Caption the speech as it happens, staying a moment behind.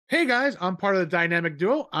Hey guys, I'm part of the dynamic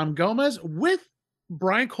duo. I'm Gomez with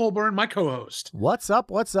Brian Colburn, my co-host. What's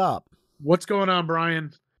up? What's up? What's going on,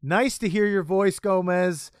 Brian? Nice to hear your voice,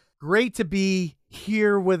 Gomez. Great to be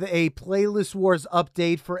here with a Playlist Wars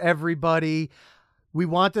update for everybody. We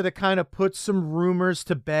wanted to kind of put some rumors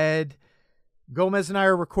to bed. Gomez and I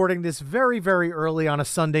are recording this very, very early on a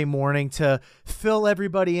Sunday morning to fill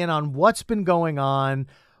everybody in on what's been going on,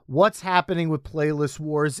 what's happening with Playlist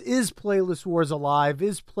Wars. Is Playlist Wars alive?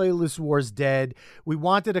 Is Playlist Wars dead? We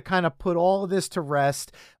wanted to kind of put all of this to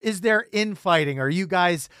rest. Is there infighting? Are you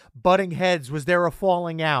guys butting heads? Was there a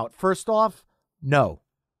falling out? First off, no.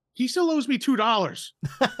 He still owes me $2.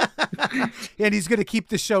 And he's going to keep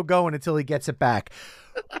the show going until he gets it back.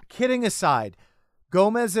 Kidding aside,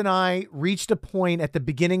 Gomez and I reached a point at the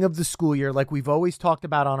beginning of the school year, like we've always talked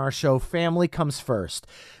about on our show, family comes first.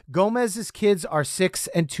 Gomez's kids are 6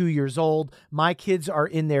 and 2 years old. My kids are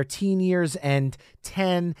in their teen years and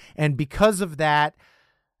 10. And because of that,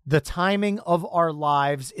 the timing of our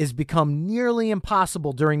lives is become nearly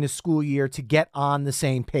impossible during the school year to get on the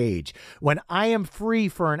same page. When I am free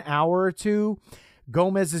for an hour or two,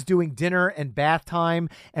 Gomez is doing dinner and bath time.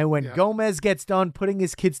 And when Gomez gets done putting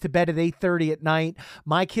his kids to bed at 8:30 at night,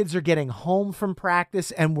 my kids are getting home from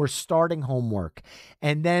practice and we're starting homework.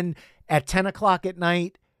 And then at 10 o'clock at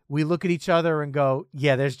night, we look at each other and go,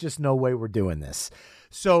 yeah, there's just no way we're doing this.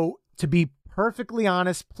 So to be perfectly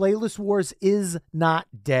honest, Playlist Wars is not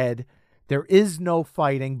dead. There is no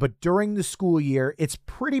fighting, but during the school year, it's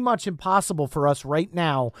pretty much impossible for us right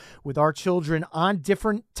now with our children on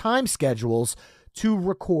different time schedules to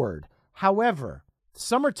record. However,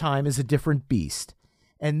 summertime is a different beast.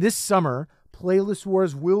 And this summer, Playlist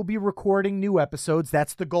Wars will be recording new episodes.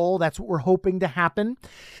 That's the goal. That's what we're hoping to happen,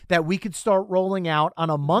 that we could start rolling out on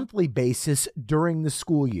a monthly basis during the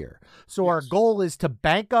school year. So our goal is to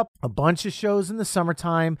bank up a bunch of shows in the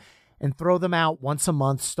summertime and throw them out once a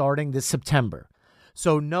month starting this September.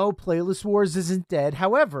 So no, Playlist Wars isn't dead.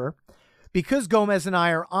 However, because Gomez and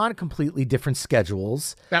I are on completely different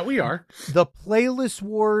schedules. That we are. The Playlist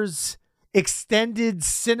Wars extended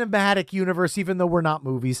cinematic universe, even though we're not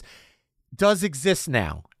movies, does exist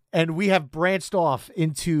now. And we have branched off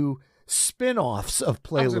into spin-offs of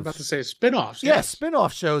Playlist. I was about to say spin-offs. Yes,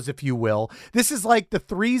 spin-off shows, if you will. This is like the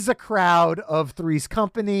Three's a Crowd of Three's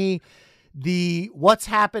Company, the What's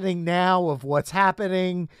Happening Now of What's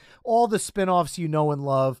Happening, all the spin-offs you know and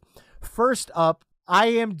love. First up, I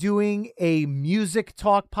am doing a music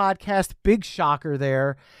talk podcast, big shocker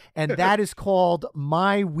there, and that is called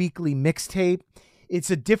My Weekly Mixtape. It's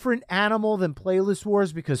a different animal than Playlist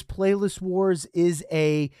Wars because Playlist Wars is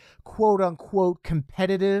a quote-unquote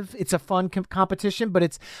competitive. It's a fun competition, but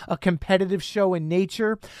it's a competitive show in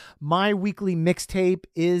nature. My Weekly Mixtape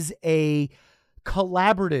is a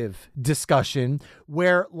collaborative discussion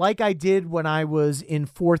where, like I did when I was in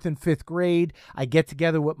 4th and 5th grade, I get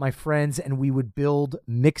together with my friends and we would build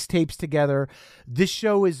mixtapes together. This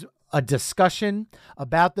show is a discussion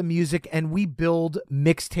about the music and we build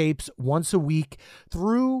mixtapes once a week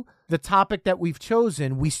through the topic that we've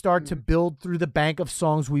chosen. We start to build through the bank of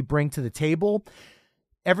songs we bring to the table.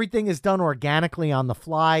 Everything is done organically on the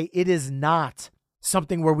fly. It is not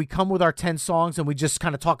something where we come with our 10 songs and we just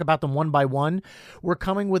kind of talk about them one by one. We're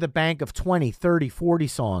coming with a bank of 20, 30, 40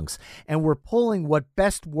 songs, and we're pulling what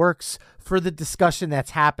best works for the discussion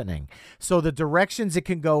that's happening. So the directions it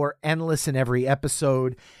can go are endless in every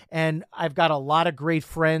episode. And I've got a lot of great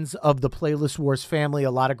friends of the Playlist Wars family,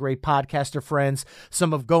 a lot of great podcaster friends,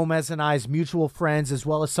 some of Gomez and I's mutual friends, as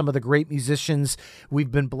well as some of the great musicians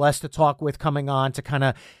we've been blessed to talk with coming on to kind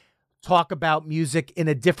of talk about music in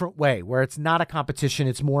a different way, where it's not a competition.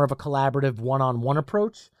 It's more of a collaborative one-on-one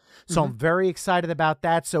approach. So I'm very excited about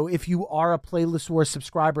that. So if you are a Playlist Wars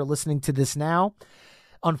subscriber listening to this now,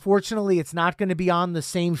 unfortunately, it's not going to be on the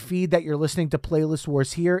same feed that you're listening to Playlist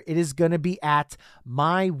Wars here. It is going to be at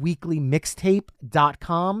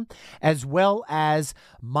myweeklymixtape.com, as well as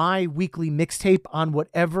My Weekly Mixtape on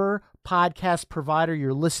whatever podcast provider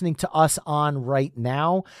you're listening to us on right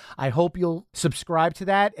now. I hope you'll subscribe to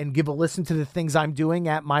that and give a listen to the things I'm doing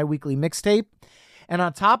at My Weekly Mixtape. And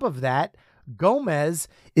on top of that, Gomez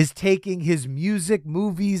is taking his music,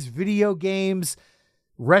 movies, video games,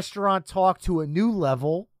 restaurant talk to a new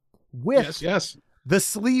level with the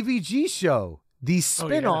Sleevy G Show, the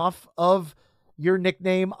spinoff of your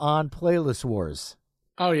nickname on Playlist Wars.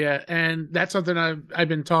 Oh, yeah. And that's something I've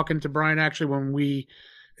been talking to Brian actually when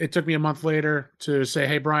it took me a month later to say,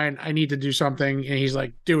 hey, Brian, I need to do something. And he's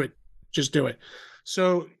like, do it. Just do it.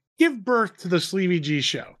 So give birth to the Sleevy G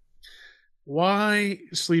Show. Why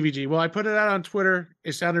Sleevy G? Well, I put it out on Twitter.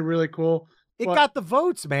 It sounded really cool. It got the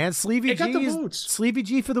votes, man. Sleevy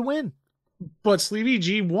G for the win. But Sleevy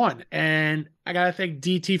G won, and I gotta thank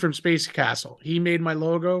DT from Space Castle. He made my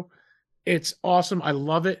logo. It's awesome. I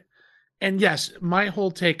love it. And yes, my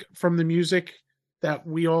whole take from the music that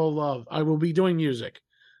we all love. I will be doing music.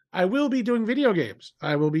 I will be doing video games.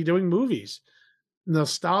 I will be doing movies.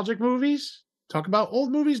 Nostalgic movies. Talk about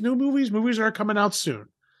old movies, new movies. Movies are coming out soon.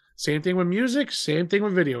 Same thing with music. Same thing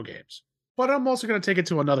with video games. But I'm also going to take it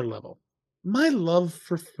to another level. My love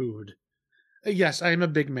for food. Yes, I am a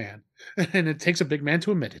big man, and it takes a big man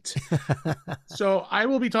to admit it. So I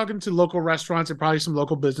will be talking to local restaurants and probably some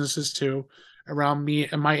local businesses too around me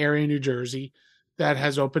in my area in New Jersey that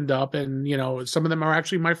has opened up. And, you know, some of them are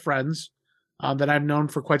actually my friends that I've known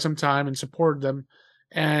for quite some time and supported them.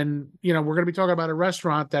 And, you know, we're going to be talking about a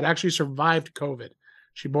restaurant that actually survived COVID.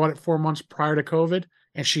 She bought it 4 months prior to COVID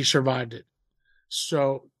and she survived it.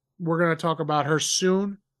 So we're going to talk about her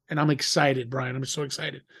soon. And I'm excited, Brian. I'm so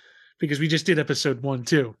excited because we just did episode 1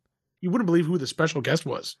 too. You wouldn't believe who the special guest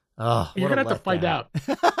was. Oh, you're going to have to find out.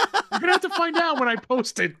 You're going to have to find out when I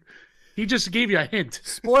post it. He just gave you a hint.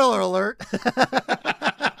 Spoiler alert.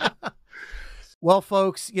 Well,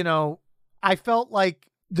 folks, you know, I felt like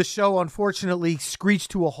the show unfortunately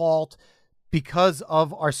screeched to a halt because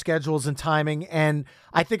of our schedules and timing. And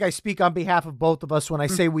I think I speak on behalf of both of us when I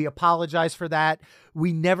say we apologize for that.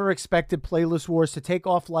 We never expected Playlist Wars to take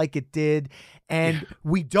off like it did. And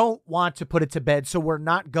we don't want to put it to bed, so we're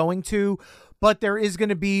not going to. But there is going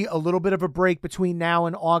to be a little bit of a break between now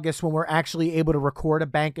and August when we're actually able to record a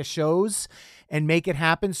bank of shows and make it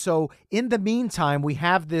happen. So in the meantime, we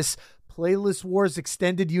have this Playlist Wars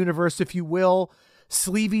extended universe, if you will.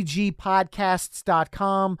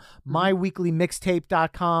 SleevyGpodcasts.com,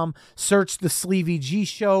 myweeklymixtape.com. Search the Sleevy G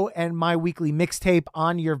Show and My Weekly Mixtape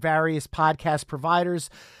on your various podcast providers.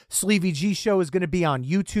 Sleevy G Show is going to be on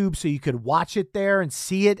YouTube, so you could watch it there and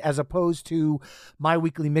see it, as opposed to My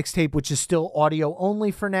Weekly Mixtape, which is still audio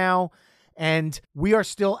only for now. And we are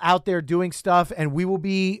still out there doing stuff, and we will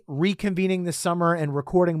be reconvening this summer and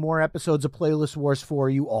recording more episodes of Playlist Wars for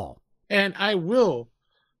you all. And I will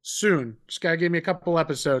soon. Just gotta give me a couple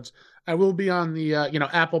episodes. I will be on the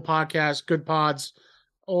Apple Podcasts, Good Pods,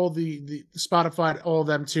 all the Spotify, all of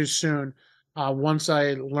them too soon. Once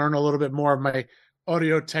I learn a little bit more of my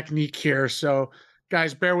audio technique here. So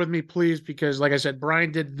guys, bear with me, please, because like I said,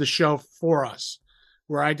 Brian did the show for us,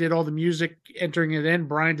 where I did all the music, entering it in.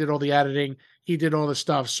 Brian did all the editing. He did all the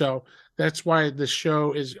stuff. So that's why the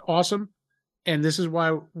show is awesome. And this is why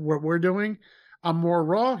what we're doing. I'm more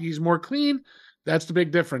raw. He's more clean. That's the big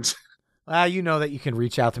difference. You know that you can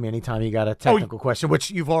reach out to me anytime you got a technical question, which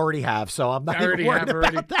you've already have. So I'm not even worried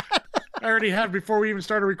about that. I already have before we even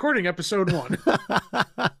started recording episode 1.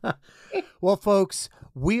 Well, folks,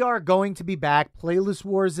 we are going to be back. Playlist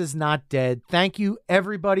Wars is not dead. Thank you,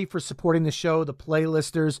 everybody, for supporting the show, the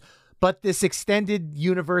playlisters. But this extended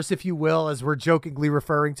universe, if you will, as we're jokingly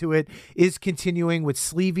referring to it, is continuing with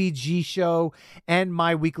Sleevy G Show and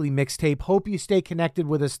My Weekly Mixtape. Hope you stay connected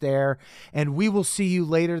with us there, and we will see you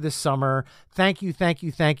later this summer. Thank you, thank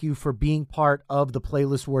you, thank you for being part of the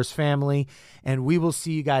Playlist Wars family, and we will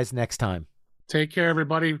see you guys next time. Take care,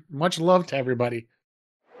 everybody. Much love to everybody.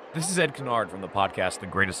 This is Ed Kennard from the podcast The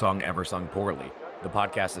Greatest Song Ever Sung Poorly, the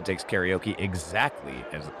podcast that takes karaoke exactly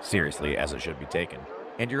as seriously as it should be taken.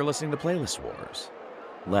 And you're listening to Playlist Wars.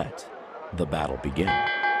 Let the battle begin.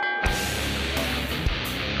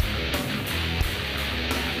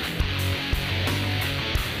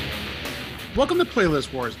 Welcome to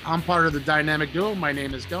Playlist Wars. I'm part of the dynamic duo. My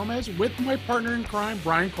name is Gomez, with my partner in crime,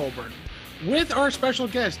 Brian Colburn, with our special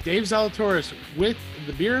guest, Dave Zalatoris, with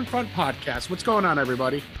the Beer in Front podcast. What's going on,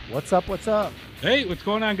 everybody? What's up? What's up? Hey, what's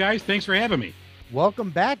going on, guys? Thanks for having me.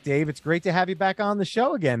 Welcome back, Dave. It's great to have you back on the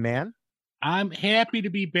show again, man. I'm happy to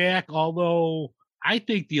be back, although I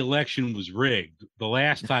think the election was rigged the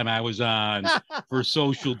last time I was on for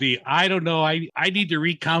Social D. I don't know. I need to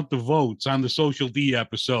recount the votes on the Social D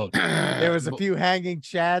episode. There was a few hanging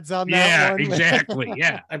chads on that one. Yeah, exactly.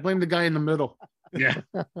 Yeah. I blame the guy in the middle. Yeah.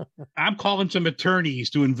 I'm calling some attorneys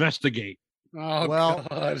to investigate. Oh, well,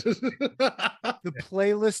 God. The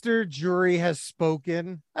playlister jury has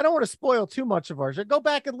spoken. I don't want to spoil too much of our show. Go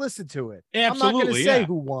back and listen to it. Absolutely, I'm not going to say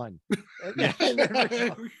who won.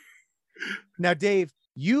 Now, Dave,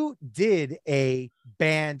 you did a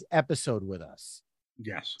band episode with us.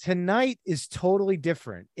 Yes. Tonight is totally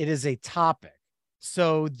different. It is a topic.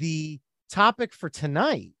 So the topic for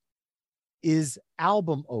tonight is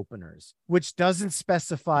album openers, which doesn't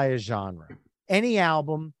specify a genre. Any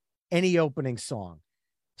album, any opening song.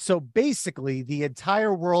 So basically, the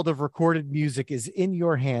entire world of recorded music is in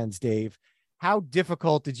your hands, Dave. How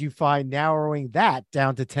difficult did you find narrowing that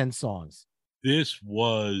down to 10 songs? This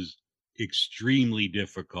was extremely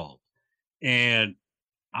difficult. And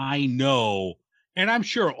I know, and I'm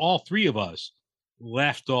sure all three of us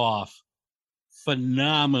left off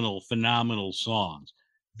phenomenal songs.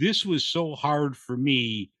 This was so hard for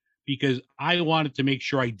me because I wanted to make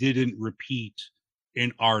sure I didn't repeat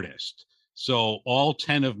an artist. So all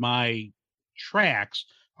 10 of my tracks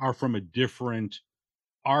are from a different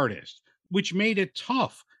artist, which made it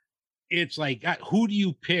tough. It's like, who do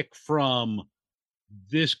you pick from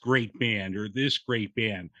this great band or this great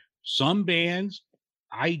band? Some bands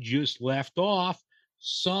I just left off.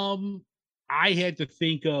 Some I had to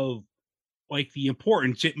think of like the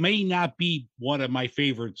importance. It may not be one of my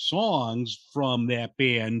favorite songs from that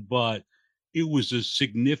band, but it was a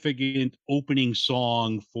significant opening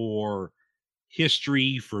song for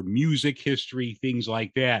history, for music history, things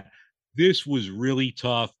like that. This was really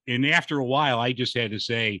tough. And after a while, I just had to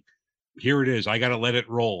say, here it is. I got to let it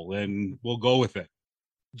roll and we'll go with it.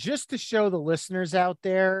 Just to show the listeners out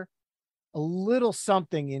there a little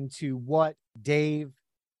something into what Dave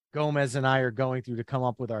Gomez and I are going through to come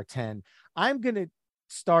up with our 10, I'm going to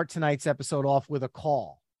start tonight's episode off with a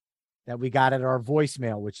call that we got at our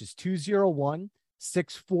voicemail, which is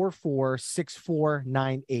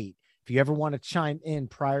 201-644-6498. If you ever want to chime in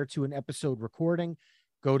prior to an episode recording,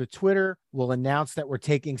 go to Twitter. We'll announce that we're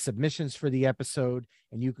taking submissions for the episode,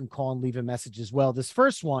 and you can call and leave a message as well. This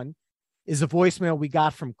first one is a voicemail we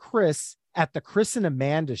got from Chris at the Chris and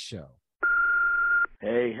Amanda Show.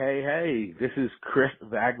 Hey. This is Chris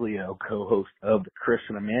Vaglio, co-host of the Chris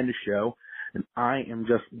and Amanda Show, and I am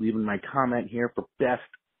just leaving my comment here for best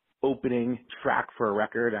opening track for a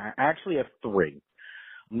record. I actually have three.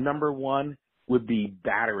 Number one would be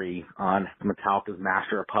Battery on Metallica's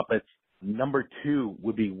Master of Puppets. Number two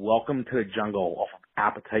would be Welcome to the Jungle off of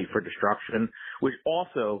Appetite for Destruction, which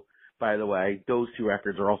also, by the way, those two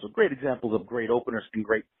records are also great examples of great openers and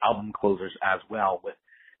great album closers as well, with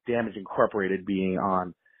Damage Incorporated being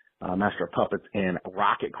on Master of Puppets and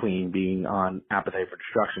Rocket Queen being on Appetite for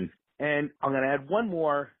Destruction. And I'm going to add one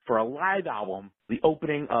more for a live album, the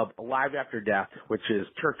opening of Alive After Death, which is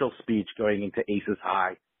Churchill's speech going into Aces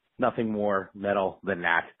High. Nothing more metal than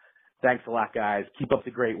that. Thanks a lot, guys. Keep up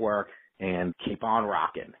the great work and keep on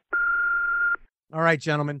rocking. All right,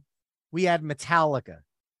 gentlemen. We had Metallica.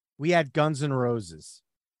 We had Guns N' Roses.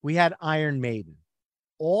 We had Iron Maiden.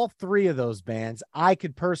 All three of those bands, I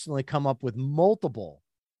could personally come up with multiple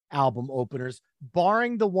album openers,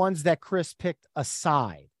 barring the ones that Chris picked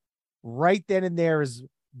aside. Right then and there is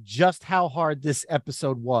just how hard this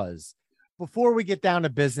episode was. Before we get down to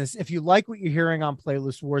business, if you like what you're hearing on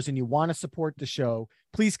Playlist Wars and you want to support the show,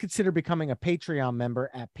 please consider becoming a Patreon member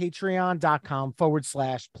at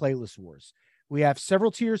patreon.com/Playlist Wars. We have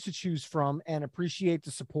several tiers to choose from and appreciate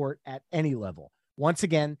the support at any level. Once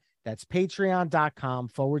again, that's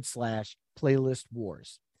patreon.com/Playlist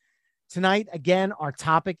Wars. Tonight, again, our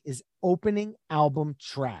topic is opening album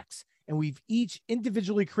tracks, and we've each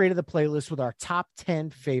individually created a playlist with our top 10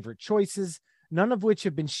 favorite choices, none of which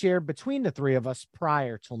have been shared between the three of us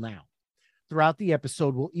prior till now. Throughout the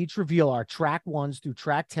episode, we'll each reveal our track 1s through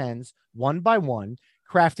track 10s one by one,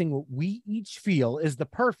 crafting what we each feel is the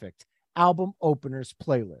perfect album openers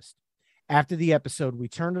playlist. After the episode, we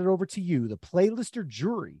turn it over to you, the playlister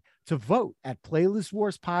jury, to vote at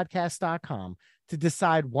playlistwarspodcast.com to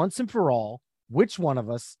decide once and for all which one of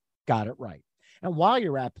us got it right. And while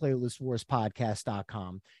you're at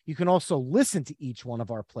playlistwarspodcast.com, you can also listen to each one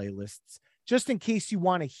of our playlists, just in case you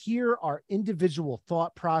want to hear our individual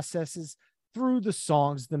thought processes through the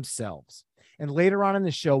songs themselves. And later on in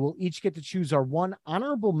the show, we'll each get to choose our one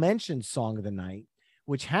honorable mention song of the night,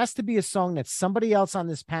 which has to be a song that somebody else on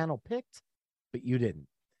this panel picked, but you didn't.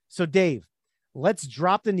 So, Dave, let's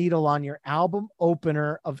drop the needle on your album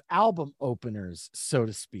opener of album openers, so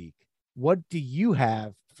to speak. What do you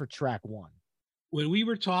have for track 1? When we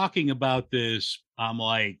were talking about this, I'm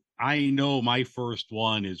like, I know my first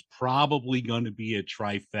one is probably going to be a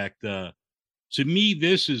trifecta. To me,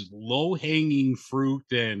 this is low-hanging fruit,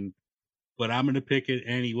 but I'm going to pick it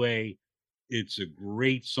anyway. It's a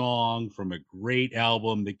great song from a great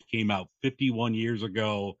album that came out 51 years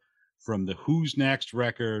ago from the Who's Next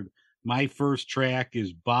record. My first track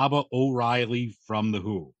is Baba O'Reilly from The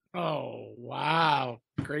Who. Oh, wow.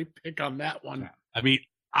 Great pick on that one. I mean,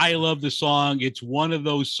 I love the song. It's one of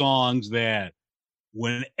those songs that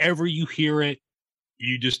whenever you hear it,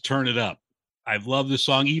 you just turn it up. I've loved the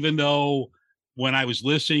song, even though when I was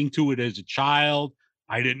listening to it as a child,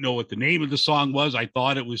 I didn't know what the name of the song was. I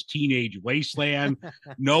thought it was Teenage Wasteland.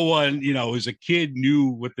 No one, as a kid knew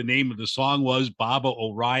what the name of the song was, Baba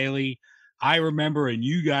O'Reilly. I remember, and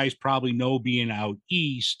you guys probably know being out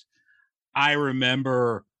east, I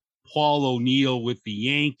remember Paul O'Neill with the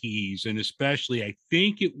Yankees, and especially I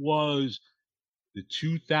think it was the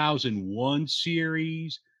 2001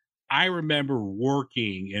 series. I remember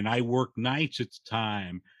working, and I worked nights at the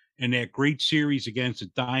time, and that great series against the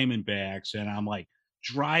Diamondbacks, and I'm like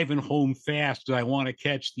driving home fast because I want to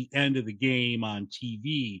catch the end of the game on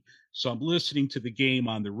TV. So I'm listening to the game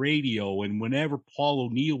on the radio, and whenever Paul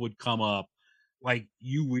O'Neill would come up, like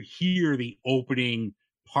you would hear the opening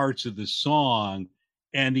parts of the song,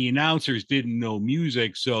 and the announcers didn't know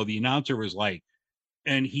music, so the announcer was like,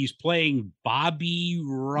 and he's playing Bobby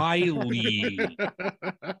Riley.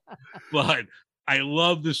 But I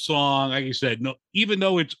love the song. Like I said, no, even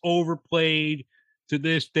though it's overplayed to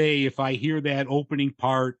this day, if I hear that opening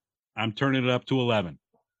part, I'm turning it up to 11.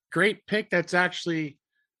 Great pick. That's actually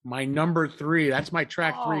my number 3. That's my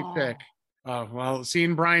track 3 pick. Well,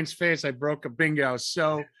 seeing Brian's face, I broke a bingo.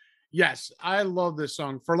 So, yes, I love this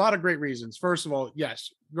song for a lot of great reasons. First of all, yes,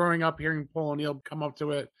 growing up hearing Paul O'Neill come up to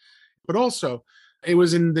it, but also it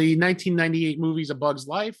was in the 1998 movies A Bug's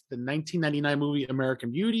Life, the 1999 movie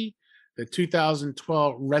American Beauty, the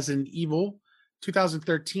 2012 Resident Evil,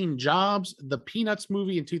 2013 Jobs, the Peanuts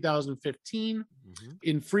movie in 2015,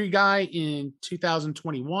 in Free Guy in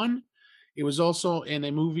 2021. It was also in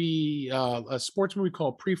a movie, a sports movie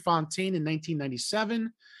called Prefontaine in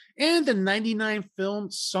 1997, and the 99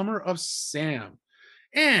 film Summer of Sam.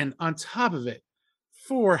 And on top of it,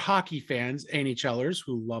 for hockey fans, NHLers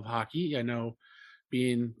who love hockey, I know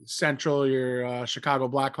being Central, you're Chicago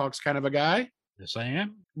Blackhawks kind of a guy. Yes, I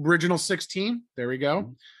am. Original 16. There we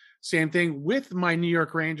go. Same thing with my New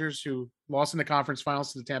York Rangers, who lost in the conference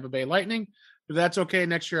finals to the Tampa Bay Lightning. But that's okay.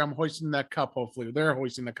 Next year, I'm hoisting that cup, hopefully. They're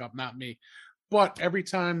hoisting the cup, not me. But every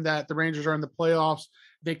time that the Rangers are in the playoffs,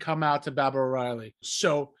 they come out to Baba O'Reilly.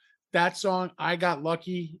 So that song, I got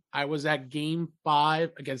lucky. I was at Game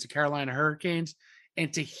 5 against the Carolina Hurricanes.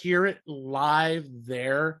 And to hear it live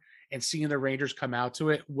there and seeing the Rangers come out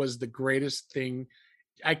to it was the greatest thing.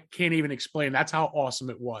 I can't even explain. That's how awesome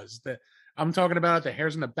it was. I'm talking about it. The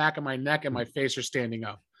hairs on the back of my neck and my face are standing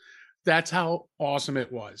up. That's how awesome it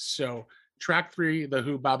was. So track 3, The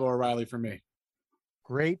Who, Baba O'Reilly for me.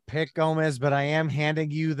 Great pick, Gomez, but I am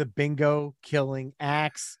handing you the bingo killing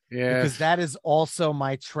axe because that is also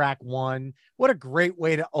my track 1. What a great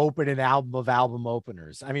way to open an album of album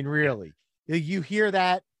openers. I mean, really, you hear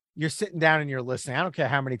that, you're sitting down and you're listening. I don't care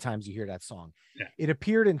how many times you hear that song. Yeah. It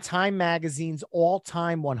appeared in Time Magazine's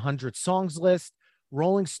all-time 100 songs list,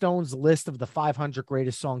 Rolling Stone's list of the 500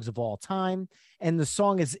 greatest songs of all time, and the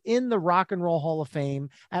song is in the Rock and Roll Hall of Fame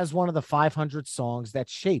as one of the 500 songs that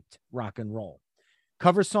shaped rock and roll.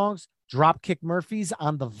 Cover songs, Dropkick Murphys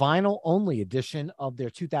on the vinyl-only edition of their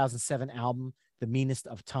 2007 album, The Meanest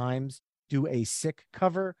of Times, do a sick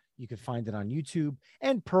cover. You can find it on YouTube.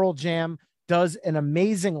 And Pearl Jam does an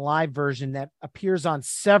amazing live version that appears on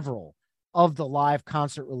several of the live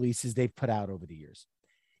concert releases they've put out over the years.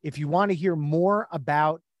 If you want to hear more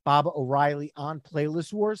about Baba O'Reilly on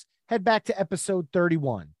Playlist Wars, head back to episode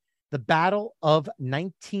 31, the Battle of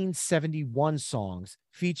 1971 songs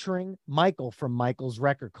featuring Michael from Michael's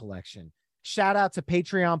record collection. Shout out to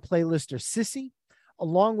Patreon playlister Sissy,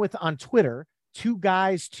 along with on Twitter, 2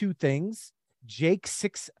 Guys, 2 Things,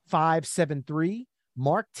 Jake6573,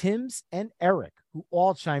 Mark Timms, and Eric, who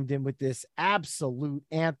all chimed in with this absolute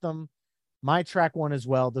anthem. My track 1 as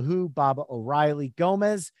well, The Who, Baba O'Reilly.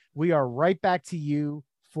 Gomez, we are right back to you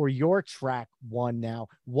for your track 1 now.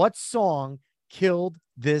 What song killed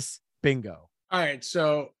this bingo? All right,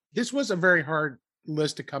 so this was a very hard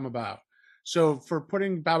list to come about. So for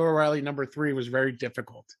putting Baba O'Reilly number 3 was very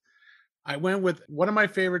difficult. I went with one of my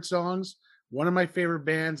favorite songs, one of my favorite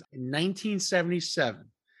bands in 1977,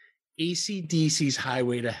 AC/DC's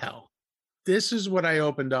Highway to Hell. This is what I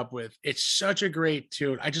opened up with. It's such a great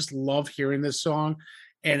tune. I just love hearing this song.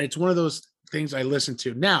 And it's one of those things I listen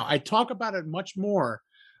to. Now, I talk about it much more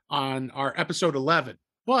on our episode 11,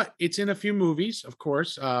 but it's in a few movies, of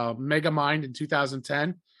course. Megamind in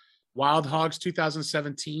 2010, Wild Hogs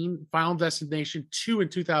 2017, Final Destination 2 in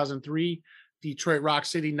 2003, Detroit Rock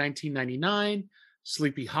City 1999,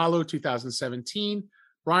 Sleepy Hollow 2017.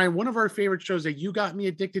 Brian, one of our favorite shows that you got me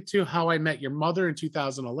addicted to, How I Met Your Mother in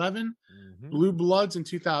 2011, Blue Bloods in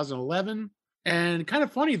 2011, and kind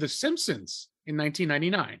of funny, The Simpsons in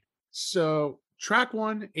 1999. So track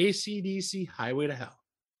 1, AC/DC, Highway to Hell.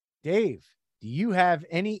 Dave, do you have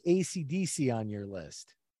any AC/DC on your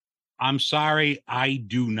list? I'm sorry, I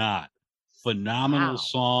do not. Phenomenal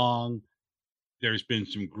song. There's been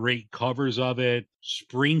some great covers of it.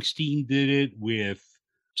 Springsteen did it with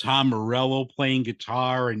Tom Morello playing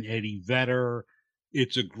guitar and Eddie Vedder.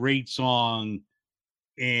 It's a great song.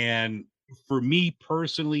 And for me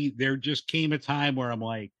personally, there just came a time where I'm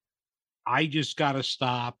like, I just got to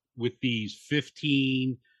stop with these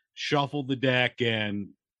 15, shuffle the deck. And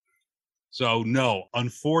so, no,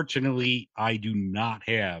 unfortunately, I do not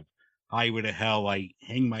have Highway to Hell. I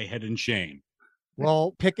hang my head in shame.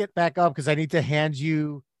 Well, pick it back up because I need to hand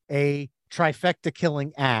you a trifecta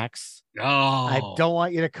killing axe. I Oh, don't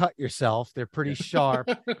want you to cut yourself. They're pretty sharp.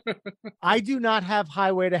 I do not have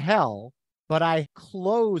Highway to Hell, but I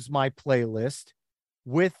close my playlist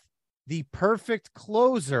with the perfect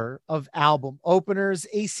closer of album openers,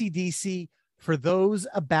 AC/DC. For those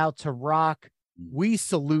about to rock, we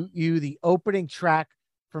salute you. The opening track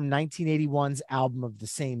from 1981's album of the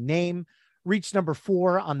same name reached number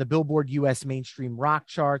 4 on the Billboard US mainstream rock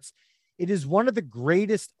charts. It is one of the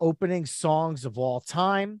greatest opening songs of all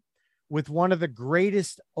time, with one of the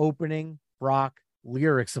greatest opening rock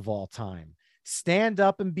lyrics of all time. Stand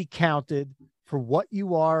up and be counted for what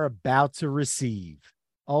you are about to receive.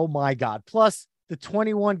 Oh my God. Plus the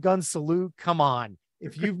 21 gun salute. Come on.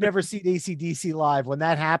 If you've never seen AC/DC live, when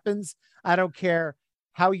that happens, I don't care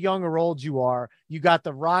how young or old you are, you got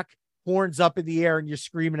the rock horns up in the air and you're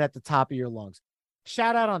screaming at the top of your lungs.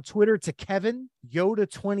 Shout out on Twitter to Kevin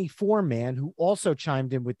Yoda24 man, who also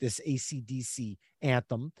chimed in with this AC/DC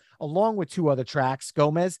anthem, along with 2 other tracks.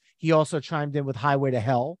 Gomez, he also chimed in with Highway to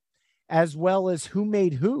Hell, as well as Who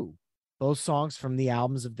Made Who, both songs from the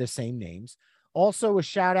albums of the same names. Also a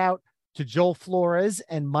shout out to Joel Flores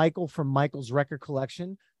and Michael from Michael's Record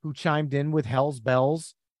Collection, who chimed in with Hell's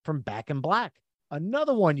Bells from Back in Black.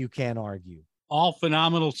 Another one you can't argue. all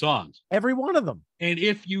phenomenal songs. Every one of them. And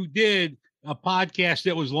if you did a podcast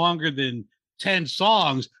that was longer than 10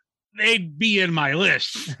 songs, they'd be in my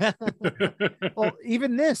list. Well,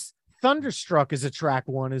 even this, Thunderstruck is a track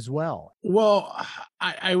 1 as well. Well,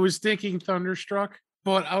 I was thinking Thunderstruck,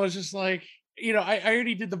 but I was just like, I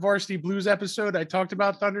already did the Varsity Blues episode. I talked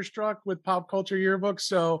about Thunderstruck with Pop Culture Yearbook.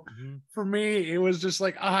 So for me, it was just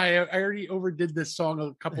like, I already overdid this song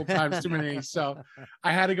a couple times too many. So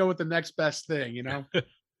I had to go with the next best thing,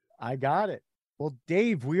 I got it. Well,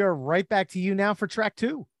 Dave, we are right back to you now for track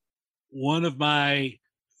 2. One of my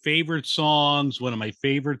favorite songs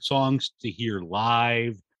to hear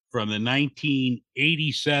live from the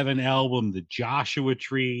 1987 album, The Joshua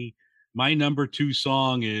Tree. My number 2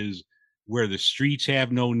 song is Where the Streets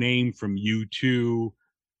Have No Name from U2.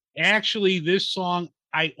 Actually, this song,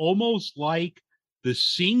 I almost like the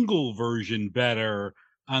single version better.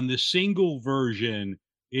 On the single version,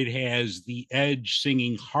 it has the Edge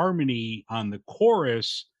singing harmony on the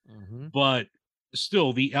chorus, but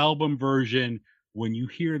still the album version, when you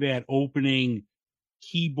hear that opening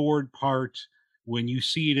keyboard part, when you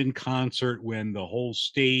see it in concert, when the whole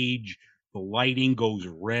stage, the lighting goes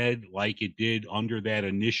red like it did under that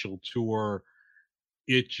initial tour,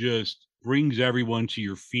 it just brings everyone to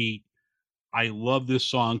your feet. I love this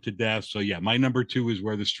song to death. So yeah, my number 2 is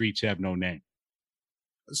Where the Streets Have No Name.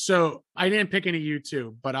 So I didn't pick any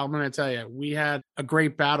U2, but I'm going to tell you, we had a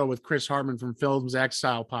great battle with Chris Hartman from Films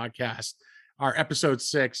Exile podcast, our episode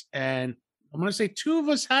 6. And I'm going to say 2 of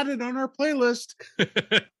us had it on our playlist,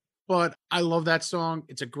 but I love that song.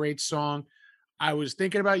 It's a great song. I was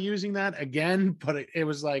thinking about using that again, but it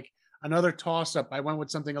was like another toss up. I went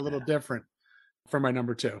with something a little different for my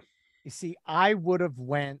number 2. You see, I would have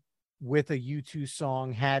went with a U2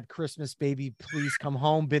 song had Christmas Baby Please Come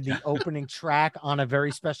Home been the opening track on A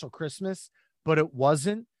Very Special Christmas, but it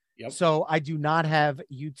wasn't. Yep. So I do not have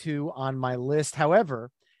U2 on my list. However,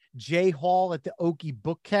 Jay Hall at the Okie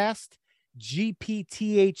Bookcast,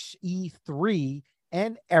 GPTHE3,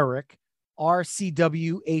 and Eric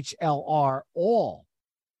RCWHLR all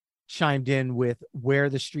chimed in with Where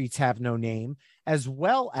the Streets Have No Name, as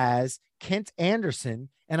well as Kent Anderson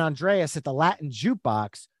and Andreas at the Latin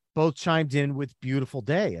Jukebox both chimed in with Beautiful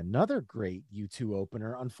Day, another great U2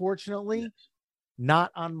 opener. Unfortunately,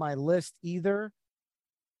 not on my list either.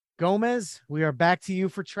 Gomez, we are back to you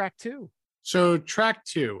for track 2. So track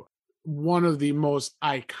 2, one of the most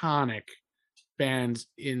iconic bands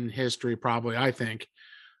in history, probably, I think.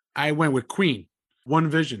 I went with Queen, One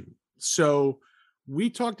Vision. So we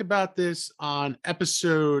talked about this on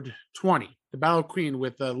episode 20, The Battle of Queen,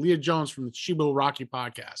 with Leah Jones from the She Will Rock You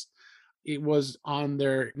podcast. It was on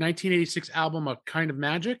their 1986 album, A Kind of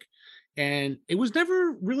Magic, and it was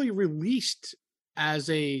never really released as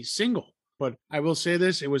a single. But I will say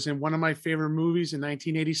this, it was in one of my favorite movies in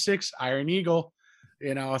 1986, Iron Eagle.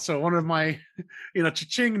 So one of my,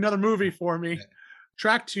 cha-ching, another movie for me.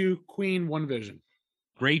 Track 2, Queen, One Vision.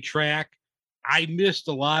 Great track. I missed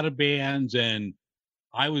a lot of bands, and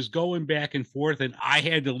I was going back and forth, and I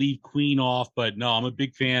had to leave Queen off, but no, I'm a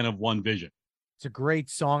big fan of One Vision. It's a great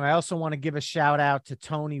song. I also want to give a shout out to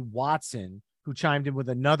Tony Watson, who chimed in with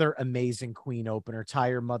another amazing Queen opener, Tie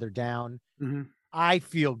Your Mother Down. Mm-hmm. I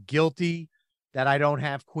feel guilty that I don't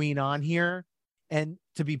have Queen on here. And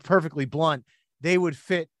to be perfectly blunt, they would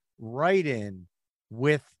fit right in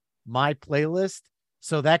with my playlist.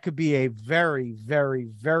 So that could be a very, very,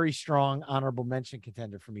 very strong honorable mention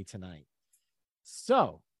contender for me tonight.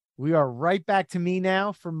 So we are right back to me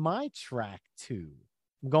now for my track 2.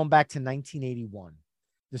 I'm going back to 1981.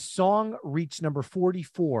 The song reached number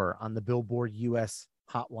 44 on the Billboard US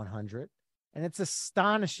Hot 100. And it's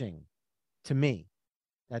astonishing to me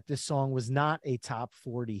that this song was not a top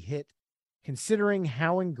 40 hit, considering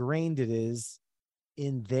how ingrained it is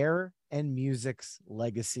in their and music's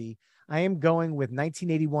legacy. I am going with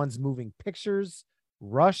 1981's Moving Pictures,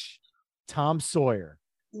 Rush, Tom Sawyer.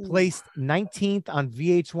 Placed 19th on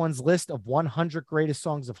VH1's list of 100 greatest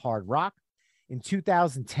songs of hard rock. In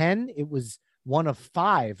 2010, it was one of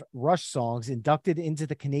 5 Rush songs inducted into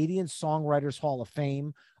the Canadian Songwriters Hall of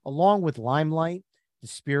Fame, along with Limelight, The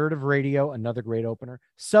Spirit of Radio, another great opener,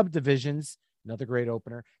 Subdivisions, another great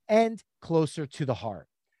opener, and Closer to the Heart.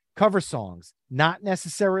 Cover songs, not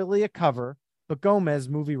necessarily a cover, but Gomez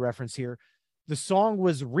movie reference here. The song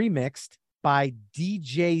was remixed by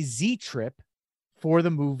DJ Z-Trip for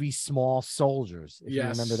the movie Small Soldiers, if you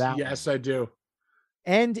remember that. Yes, one. I do.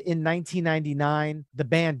 And in 1999, the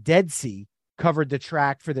band Dead Sea covered the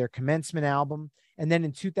track for their Commencement album. And then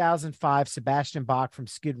in 2005, Sebastian Bach from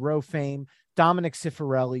Skid Row fame, Dominic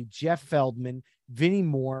Cifarelli, Jeff Feldman, Vinnie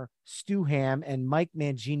Moore, Stu Hamm, and Mike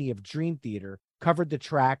Mangini of Dream Theater covered the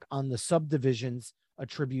track on the Subdivisions, a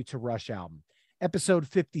tribute to Rush album. Episode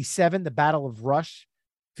 57, The Battle of Rush,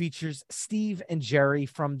 features Steve and Jerry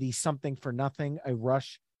from the Something for Nothing, a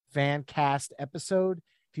Rush fan cast episode.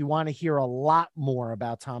 If you want to hear a lot more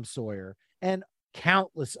about Tom Sawyer and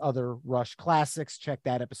countless other Rush classics, check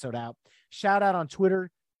that episode out. Shout out on Twitter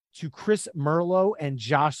to Chris Merlo and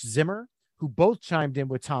Josh Zimmer, who both chimed in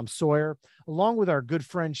with Tom Sawyer, along with our good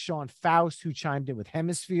friend Sean Faust, who chimed in with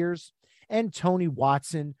Hemispheres, and Tony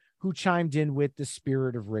Watson, who chimed in with The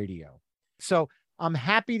Spirit of Radio. So I'm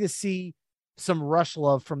happy to see some Rush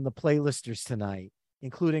love from the playlisters tonight,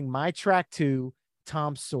 including my track 2,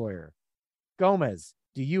 Tom Sawyer. Gomez,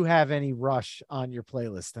 do you have any Rush on your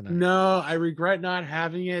playlist tonight? No, I regret not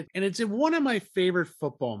having it. And it's in one of my favorite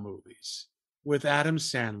football movies with Adam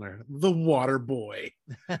Sandler, The Water Boy.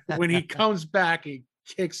 When he comes back, he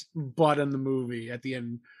kicks butt in the movie at the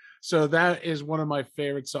end. So that is one of my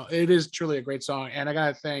favorite songs. It is truly a great song. And I got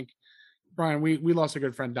to thank Brian. We lost a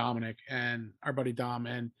good friend, Dominic, and our buddy Dom.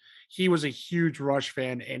 And he was a huge Rush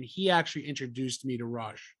fan. And he actually introduced me to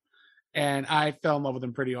Rush. And I fell in love with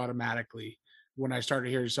him pretty automatically when I started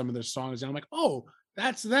hearing some of their songs. And I'm like, oh,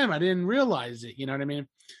 that's them. I didn't realize it. You know what I mean?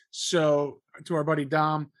 So to our buddy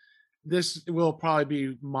Dom, this will probably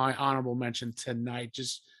be my honorable mention tonight,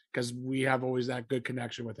 just because we have always that good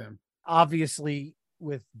connection with him. Obviously,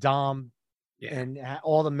 with Dom and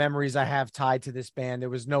all the memories I have tied to this band, there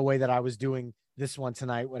was no way that I was doing this one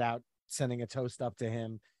tonight without sending a toast up to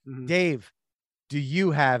him. Mm-hmm. Dave, do you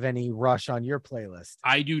have any Rush on your playlist?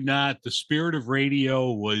 I do not. The Spirit of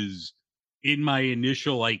Radio was in my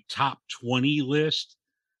initial top 20 list,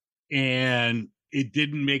 and it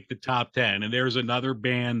didn't make the top 10. And there's another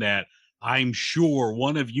band that I'm sure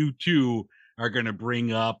one of you two are going to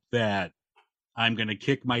bring up that I'm going to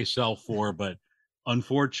kick myself for, but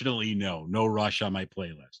unfortunately, no Rush on my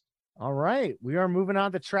playlist. All right. We are moving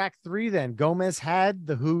on to track 3 then. Gomez had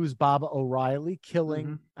The Who's Baba O'Reilly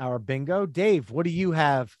killing our bingo. Dave, what do you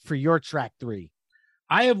have for your track 3?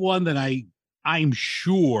 I have one that I'm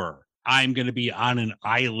sure I'm going to be on an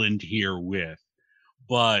island here with,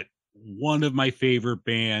 but one of my favorite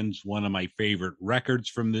bands, one of my favorite records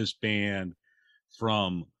from this band,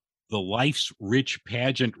 from the Life's Rich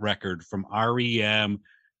Pageant record from REM,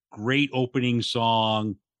 great opening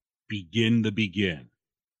song, Begin the Begin.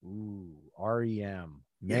 Ooh, REM.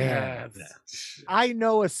 Man, I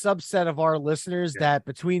know a subset of our listeners that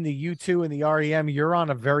between the U2 and the REM, you're on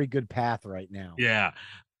a very good path right now. Yeah,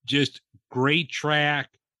 just great track.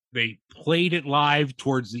 They played it live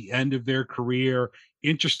towards the end of their career.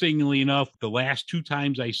 Interestingly enough, the last 2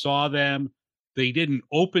 times I saw them, they didn't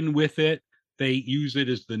open with it. They use it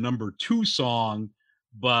as the number 2 song,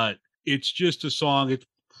 but it's just a song. It's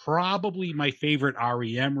probably my favorite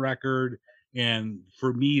REM record. And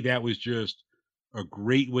for me, that was just a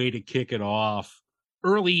great way to kick it off.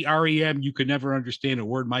 Early REM, you could never understand a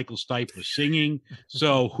word Michael Stipe was singing.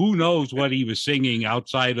 So who knows what he was singing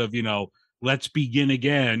outside of, Let's Begin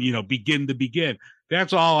Again, Begin to Begin.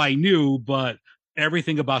 That's all I knew, but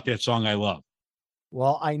everything about that song I love.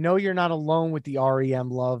 Well, I know you're not alone with the REM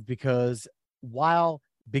love, because while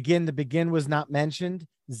Begin to Begin was not mentioned,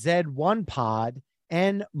 Z1 Pod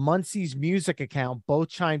and Muncie's music account both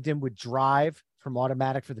chimed in with Drive from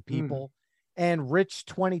Automatic for the People. And Rich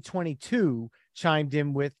 2022 chimed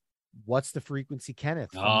in with What's the Frequency,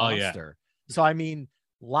 Kenneth from Monster. Yeah. So, I mean,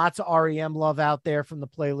 lots of REM love out there from the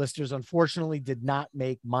playlisters. Unfortunately, did not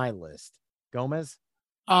make my list. Gomez?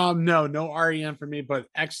 No REM for me, but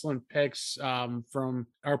excellent picks from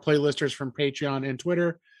our playlisters from Patreon and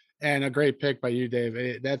Twitter, and a great pick by you,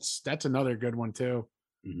 Dave. That's another good one too.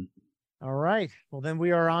 Mm-hmm. All right. Well, then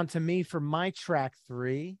we are on to me for my track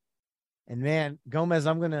 3. And man, Gomez,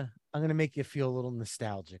 I'm gonna make you feel a little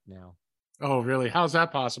nostalgic now. Oh, really? How's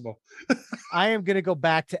that possible? I am gonna go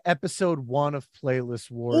back to episode 1 of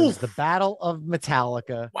Playlist Wars, the Battle of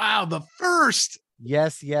Metallica. Wow, the first.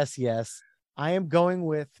 Yes. I am going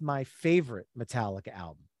with my favorite Metallica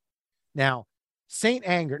album. Now, Saint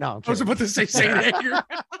Anger. No, I'm kidding. I was about to say Saint Anger.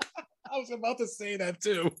 I was about to say that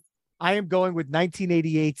too. I am going with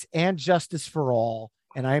 1988's And Justice for All,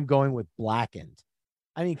 and I am going with Blackened.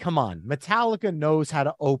 I mean, come on. Metallica knows how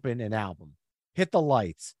to open an album. Hit the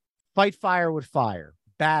Lights, Fight Fire with Fire,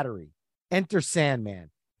 Battery, Enter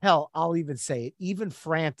Sandman. Hell, I'll even say it. Even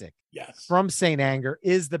Frantic, yes, from Saint Anger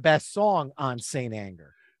is the best song on Saint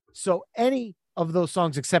Anger. So any of those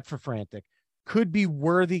songs except for Frantic could be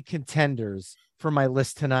worthy contenders for my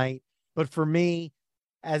list tonight. But for me,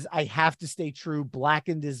 as I have to stay true,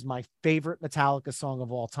 Blackened is my favorite Metallica song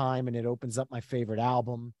of all time, and it opens up my favorite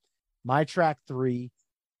album. My track 3,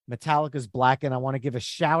 Metallica's Blackened. I want to give a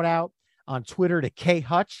shout out on Twitter to Kay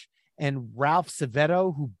Hutch and Ralph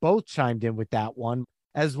Savetto, who both chimed in with that one,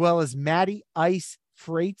 as well as Maddie Ice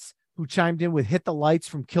Freights, who chimed in with Hit the Lights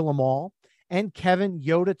from Kill 'Em All, and Kevin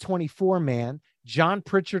Yoda 24 Man, John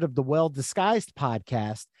Pritchard of the Well Disguised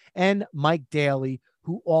podcast, and Mike Daly,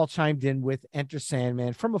 who all chimed in with Enter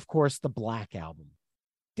Sandman from, of course, the Black Album.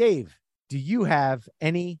 Dave, do you have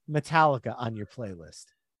any Metallica on your playlist?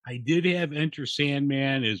 I did have Enter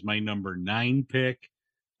Sandman as my number 9 pick.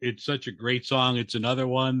 It's such a great song. It's another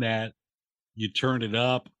one that you turn it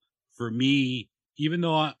up. For me, even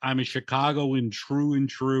though I'm a Chicagoan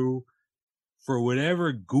true, for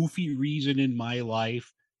whatever goofy reason in my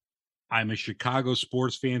life, I'm a Chicago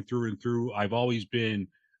sports fan through and through. I've always been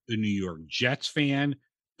a New York Jets fan.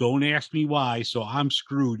 Don't ask me why. So I'm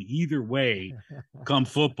screwed either way come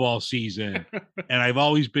football season. And I've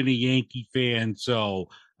always been a Yankee fan. So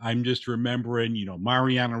I'm just remembering,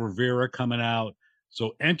 Mariano Rivera coming out.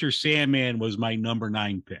 So Enter Sandman was my number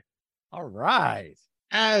 9 pick. All right.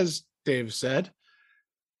 As Dave said,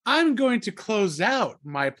 I'm going to close out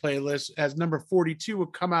my playlist as number 42 will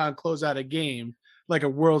come out and close out a game like a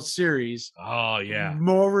World Series. Oh, yeah.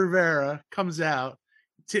 Mo Rivera comes out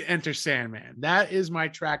to Enter Sandman. That is my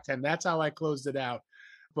track 10. That's how I closed it out.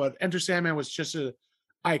 But Enter Sandman was just an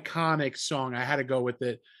iconic song. I had to go with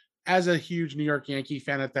it. As a huge New York Yankee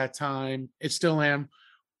fan at that time, it still am.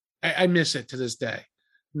 I miss it to this day,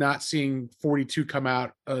 not seeing 42 come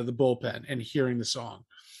out of the bullpen and hearing the song.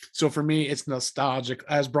 So for me, it's nostalgic,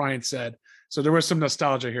 as Brian said. So there was some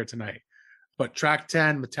nostalgia here tonight. But track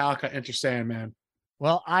 10, Metallica, Enter Sandman.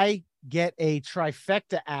 Well, I get a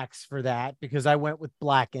trifecta axe for that because I went with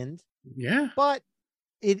Blackened. Yeah. But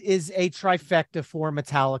it is a trifecta for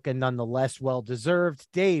Metallica nonetheless. Well deserved.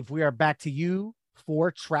 Dave, we are back to you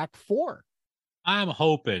for track 4. I'm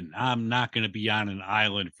hoping I'm not going to be on an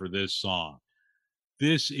island for this song.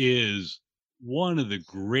 This is one of the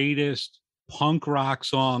greatest punk rock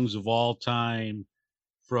songs of all time,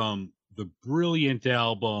 from the brilliant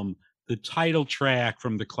album, the title track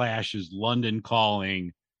from The Clash's London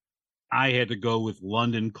Calling. I had to go with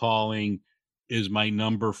London Calling is my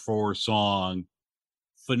number 4 song.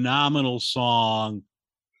 Phenomenal song.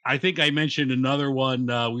 I think I mentioned another one.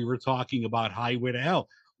 We were talking about Highway to Hell.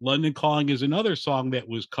 London Calling is another song that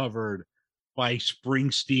was covered by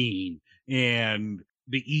Springsteen and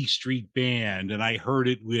the E Street Band, and I heard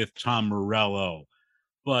it with Tom Morello.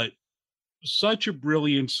 But such a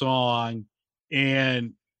brilliant song,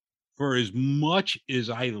 and for as much as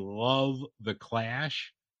I love The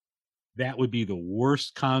Clash, that would be the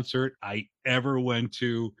worst concert I ever went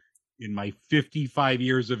to in my 55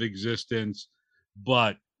 years of existence.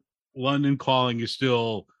 But London Calling is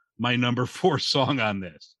still my number 4 song on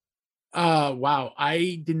this. Wow.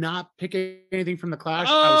 I did not pick anything from The Clash.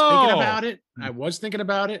 Oh! I was thinking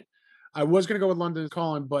about it. I was going to go with London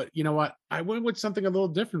Calling, but you know what? I went with something a little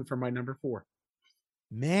different for my number 4.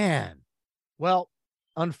 Man. Well,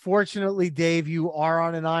 Unfortunately, Dave, you are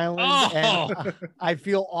on an island, and I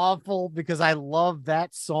feel awful because I love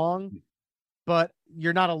that song, but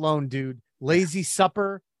you're not alone, dude. Lazy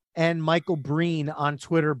Supper and Michael Breen on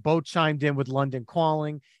Twitter both chimed in with London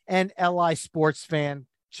Calling, and LI Sports Fan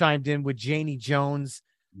chimed in with Janie Jones.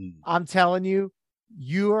 I'm telling you,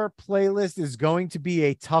 your playlist is going to be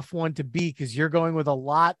a tough one to beat because you're going with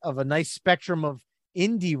a nice spectrum of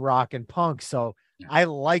indie rock and punk. So I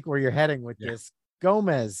like where you're heading with this.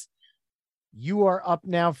 Gomez, you are up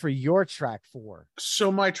now for your track 4.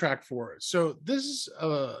 So my track 4. So this is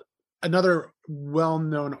another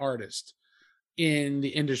well-known artist in the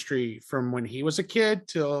industry from when he was a kid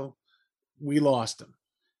till we lost him.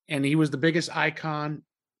 And he was the biggest icon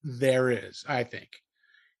there is, I think.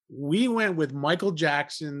 We went with Michael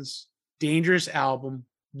Jackson's Dangerous album,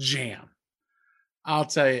 Jam. I'll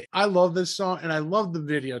tell you, I love this song and I love the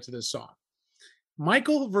video to this song.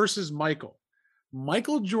 Michael versus Michael.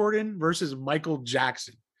 Michael Jordan versus Michael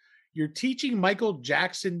Jackson. You're teaching Michael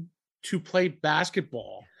Jackson to play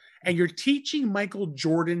basketball and you're teaching Michael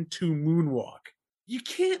Jordan to moonwalk. You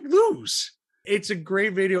can't lose. It's a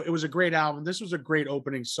great video. It was a great album. This was a great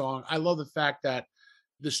opening song. I love the fact that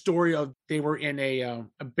the story of they were in a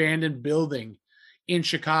abandoned building in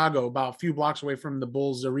Chicago, about a few blocks away from the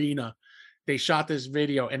Bulls arena. They shot this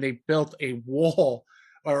video and they built a wall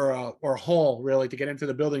or hall really to get into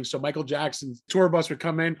the building. So Michael Jackson's tour bus would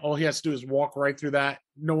come in. All he has to do is walk right through that.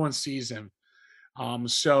 No one sees him.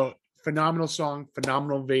 So phenomenal song,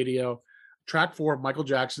 phenomenal video. Track 4, Michael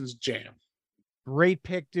Jackson's Jam. Great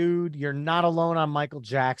pick, dude. You're not alone on Michael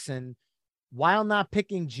Jackson. While not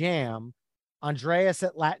picking Jam, Andreas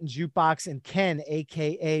at Latin Jukebox and Ken,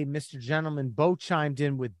 a.k.a. Mr. Gentleman, both chimed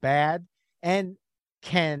in with Bad. And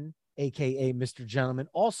Ken, a.k.a. Mr. Gentleman,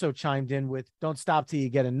 also chimed in with Don't Stop Till You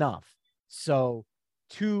Get Enough. So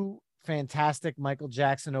 2 fantastic Michael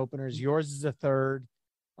Jackson openers. Yours is a third.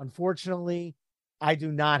 Unfortunately, I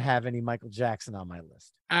do not have any Michael Jackson on my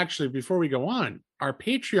list. Actually, before we go on, our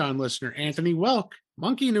Patreon listener, Anthony Welk,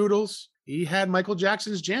 Monkey Noodles, he had Michael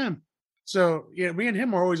Jackson's Jam. So yeah, me and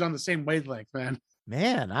him are always on the same wavelength, man.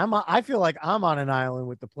 Man, I feel like I'm on an island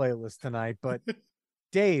with the playlist tonight, but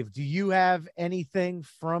Dave, do you have anything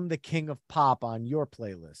from the King of Pop on your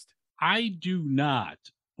playlist? I do not,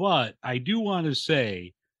 but I do want to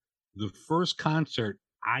say the first concert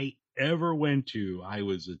I ever went to, I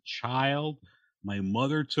was a child. My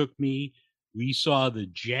mother took me. We saw the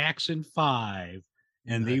Jackson 5,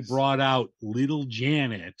 and they brought out Little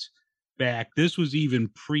Janet back. This was even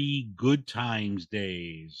pre-Good Times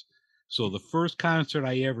days. So the first concert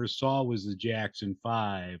I ever saw was the Jackson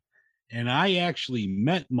 5. And I actually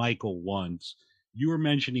met Michael once. You were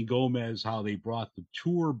mentioning, Gomez, how they brought the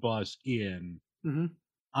tour bus in. Mm-hmm.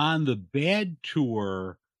 On the Bad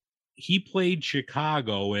tour, he played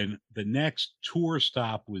Chicago, and the next tour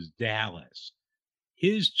stop was Dallas.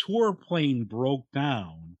 His tour plane broke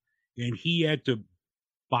down, and he had to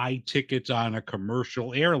buy tickets on a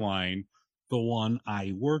commercial airline, the one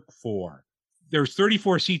I work for. There's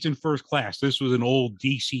 34 seats in first class. This was an old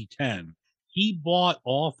DC-10. He bought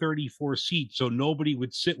all 34 seats so nobody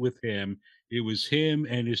would sit with him. It was him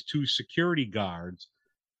and his 2 security guards.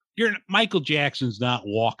 Michael Jackson's not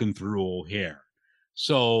walking through O'Hare.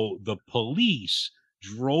 So the police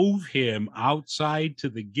drove him outside to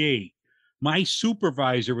the gate. My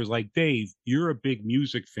supervisor was like, Dave, you're a big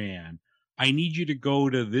music fan. I need you to go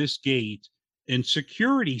to this gate and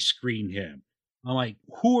security screen him. I'm like,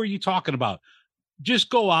 who are you talking about? Just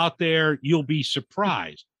go out there. You'll be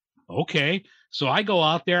surprised. Okay. So I go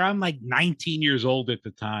out there. I'm like 19 years old at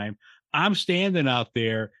the time. I'm standing out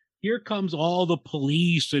there. Here comes all the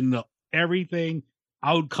police and everything.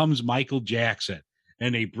 Out comes Michael Jackson.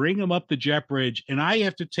 And they bring him up the jet bridge. And I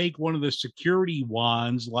have to take one of the security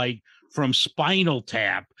wands, like from Spinal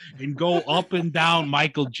Tap, and go up and down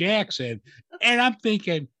Michael Jackson. And I'm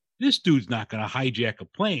thinking, this dude's not going to hijack a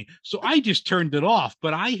plane. So I just turned it off,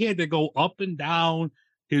 but I had to go up and down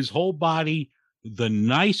his whole body. The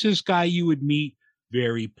nicest guy you would meet,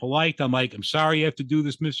 very polite. I'm like, I'm sorry you have to do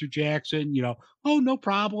this, Mr. Jackson. Oh, no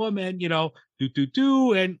problem. And,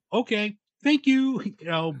 and okay, thank you.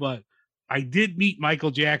 But I did meet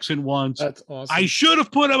Michael Jackson once. That's awesome. I should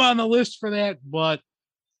have put him on the list for that, but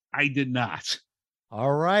I did not.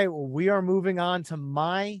 All right. Well, we are moving on to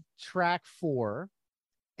my track 4.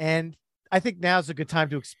 And I think now's a good time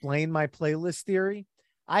to explain my playlist theory.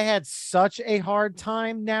 I had such a hard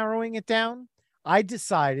time narrowing it down. I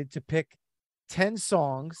decided to pick 10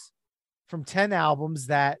 songs from 10 albums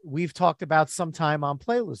that we've talked about sometime on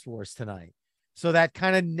Playlist Wars tonight. So that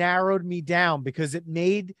kind of narrowed me down because it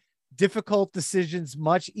made difficult decisions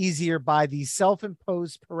much easier by these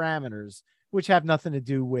self-imposed parameters, which have nothing to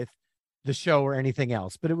do with the show or anything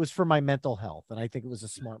else, but it was for my mental health, and I think it was a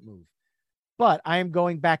smart move. But I am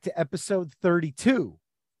going back to episode 32,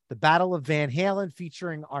 the Battle of Van Halen,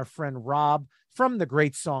 featuring our friend Rob from the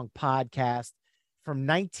Great Song Podcast from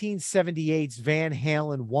 1978's Van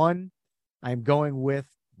Halen 1. I'm going with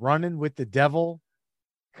Running with the Devil.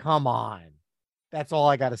 Come on. That's all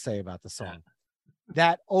I got to say about the song.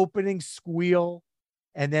 That opening squeal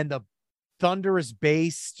and then the thunderous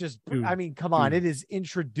bass, I mean, come on. It is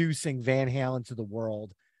introducing Van Halen to the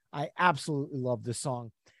world. I absolutely love this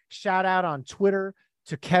song. Shout out on Twitter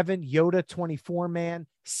to Kevin, Yoda 24 Man,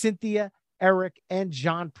 Cynthia, Eric, and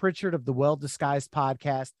John Pritchard of the Well Disguised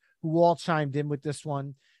Podcast, who all chimed in with this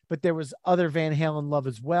one. But there was other Van Halen love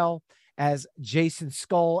as well, as Jason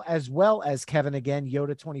Skull, as well as Kevin again,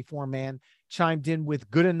 Yoda 24 Man, chimed in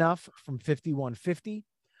with Good Enough from 5150.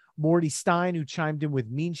 Morty Stein, who chimed in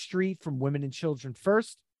with Mean Street from Women and Children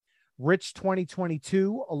First. Rich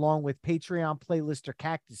 2022, along with Patreon playlister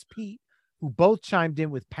Cactus Pete, who both chimed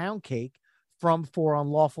in with Pound Cake from For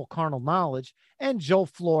Unlawful Carnal Knowledge, and Joel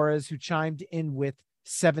Flores, who chimed in with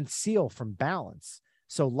Seventh Seal from Balance.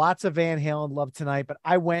 So lots of Van Halen love tonight, but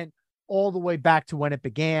I went all the way back to when it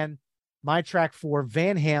began. My track 4,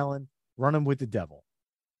 Van Halen, Running with the Devil.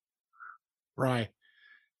 Right.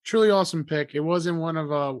 Truly awesome pick. It wasn't one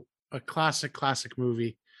of a classic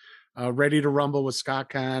movie. Ready to Rumble with Scott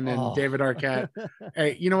Kahn and David Arquette.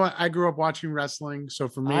 Hey, you know what? I grew up watching wrestling, so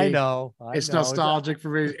for me, I know. It's nostalgic for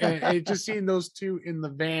me. And just seeing those two in the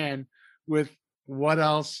van with what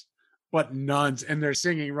else but nuns, and they're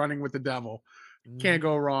singing "Running with the Devil." Can't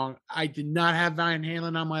go wrong. I did not have Van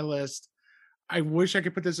Halen on my list. I wish I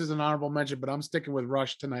could put this as an honorable mention, but I'm sticking with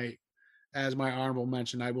Rush tonight as my honorable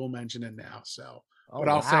mention. I will mention it now. So, but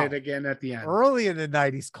I'll say it again at the end. Early in the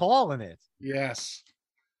night, he's calling it. Yes.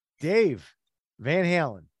 Dave, Van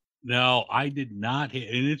Halen. No, I did not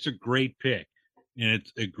hit, and it's a great pick, and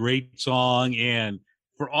it's a great song. And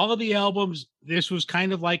for all of the albums, this was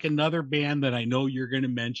kind of like another band that I know you're going to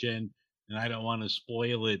mention, and I don't want to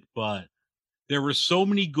spoil it, but there were so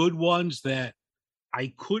many good ones that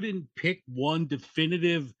I couldn't pick one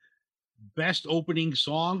definitive best opening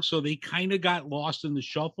song, so they kind of got lost in the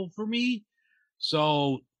shuffle for me.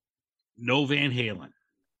 So, no Van Halen.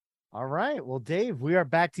 All right. Well, Dave, we are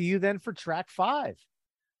back to you then for track 5.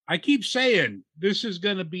 I keep saying this is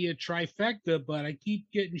going to be a trifecta, but I keep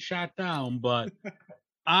getting shot down. But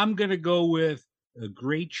I'm going to go with a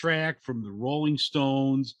great track from the Rolling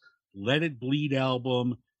Stones, Let It Bleed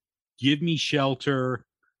album, Give Me Shelter.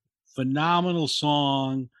 Phenomenal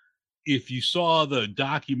song. If you saw the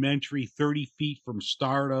documentary 30 Feet from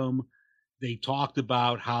Stardom, they talked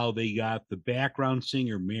about how they got the background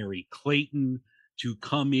singer Mary Clayton to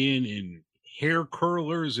come in hair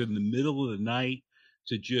curlers in the middle of the night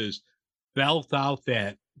to just belt out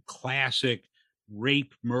that classic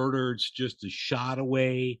Rape Murder. It's just a shot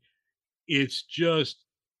away. It's just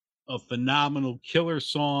a phenomenal killer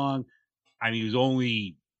song. I mean, it was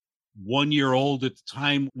only 1 year old at the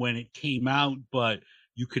time when it came out, but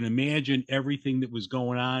you can imagine everything that was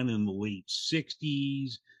going on in the late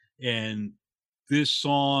 60s. And this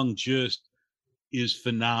song just is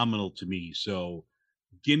phenomenal to me. So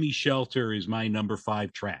Gimme Shelter is my number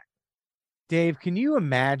 5 track. Dave, can you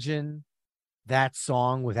imagine that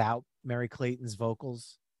song without Mary Clayton's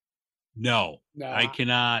vocals? No, I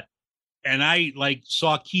cannot. And I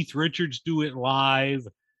saw Keith Richards do it live,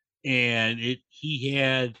 and he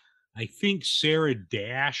had, I think Sarah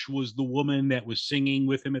Dash was the woman that was singing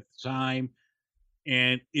with him at the time,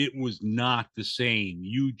 and it was not the same.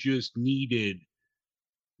 You just needed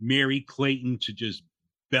Mary Clayton to just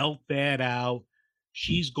belt that out.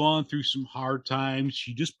 She's gone through some hard times.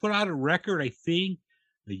 She just put out a record, I think,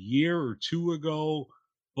 a year or two ago,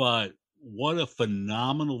 but what a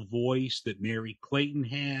phenomenal voice that Mary Clayton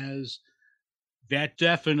has. That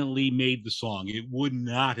definitely made the song. It would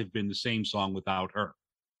not have been the same song without her.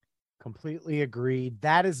 Completely agreed.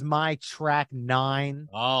 That is my track 9.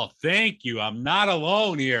 Oh, thank you. I'm not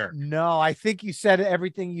alone here. No, I think you said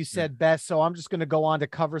everything you said best. So I'm just going to go on to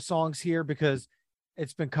cover songs here because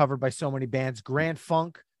it's been covered by so many bands. Grand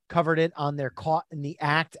Funk covered it on their Caught in the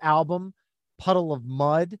Act album. Puddle of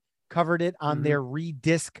Mud covered it on their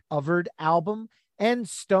Rediscovered album. And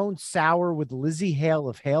Stone Sour with Lizzie Hale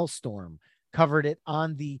of Hailstorm covered it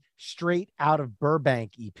on the Straight Out of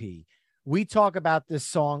Burbank EP. We talk about this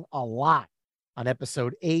song a lot on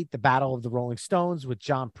episode 8, The Battle of the Rolling Stones with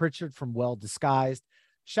John Pritchard from Well Disguised.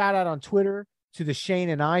 Shout out on Twitter to the Shane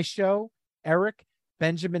and I Show, Eric,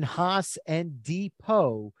 Benjamin Haas, and D.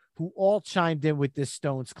 Poe, who who all chimed in with this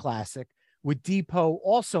Stones classic, with Depot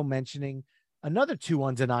also mentioning another two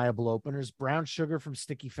undeniable openers, Brown Sugar from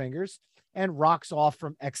Sticky Fingers and Rocks Off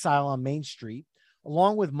from Exile on Main Street,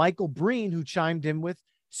 along with Michael Breen, who chimed in with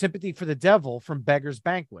Sympathy for the Devil from Beggar's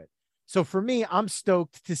Banquet. So for me, I'm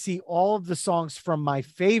stoked to see all of the songs from my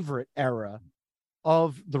favorite era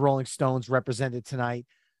of the Rolling Stones represented tonight.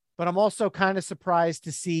 But I'm also kind of surprised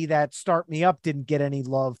to see that Start Me Up didn't get any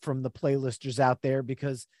love from the playlisters out there,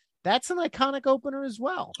 because that's an iconic opener as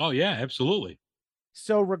well. Oh, yeah, absolutely.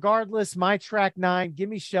 So regardless, my track 9, Give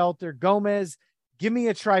Me Shelter. Gomez, give me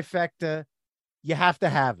a trifecta. You have to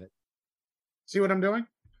have it. See what I'm doing?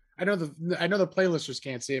 I know the playlisters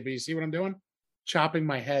can't see it, but you see what I'm doing? Chopping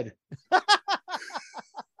my head.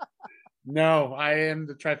 No, I am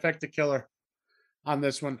the trifecta killer on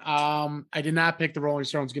this one. I did not pick the Rolling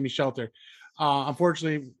Stones, Give Me Shelter.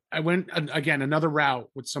 Unfortunately, I went again another route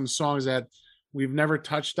with some songs that we've never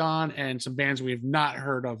touched on and some bands we have not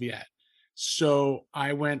heard of yet. So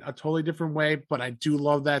I went a totally different way, but I do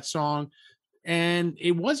love that song. And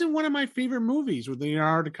it wasn't one of my favorite movies with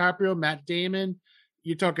Leonardo DiCaprio, Matt Damon.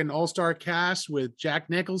 You're talking all-star cast with Jack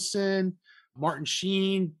Nicholson, Martin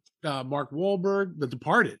Sheen, Mark Wahlberg, The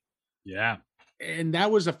Departed. Yeah. And that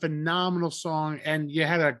was a phenomenal song. And you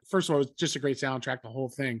had first of all, it was just a great soundtrack, the whole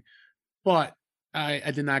thing. But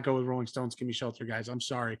I did not go with Rolling Stones, Give Me Shelter, guys. I'm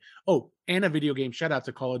sorry. Oh, and a video game. Shout out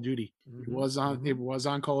to Call of Duty. It was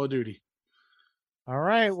on Call of Duty. All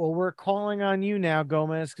right. Well, we're calling on you now,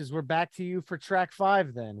 Gomez, because we're back to you for track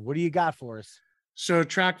 5 then. What do you got for us? So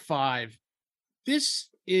track 5. This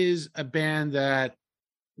is a band that,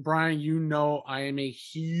 Brian, I am a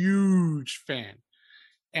huge fan.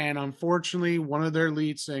 And unfortunately, one of their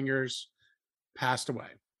lead singers passed away.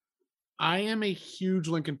 I am a huge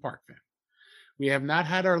Linkin Park fan. We have not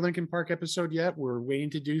had our Linkin Park episode yet. We're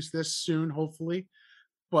waiting to do this soon, hopefully.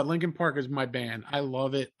 But Linkin Park is my band. I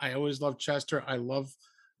love it. I always love Chester. I love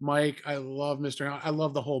Mike. I love Mr. I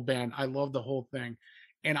love the whole band. I love the whole thing.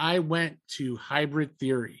 And I went to Hybrid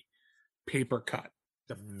Theory, Paper Cut,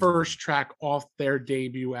 the first track off their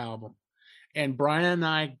debut album. And Brian and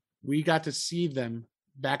I, we got to see them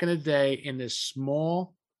back in the day in this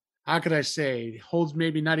small, how could I say, it holds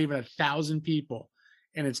maybe not even 1,000 people,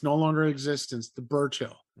 and it's no longer in existence, the Birch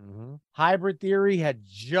Hill. Hybrid Theory had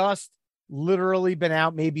just literally been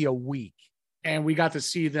out maybe a week. And we got to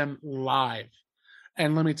see them live.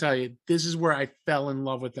 And let me tell you, this is where I fell in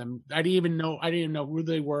love with them. I didn't even know who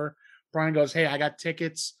they were. Brian goes, "Hey, I got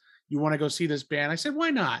tickets. You want to go see this band?" I said, "Why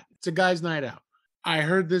not? It's a guy's night out." I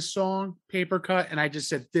heard this song, Paper Cut, and I just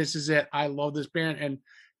said, "This is it. I love this band." And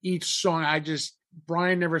each song,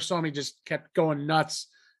 Brian never saw me, just kept going nuts.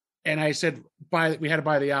 And I said, we had to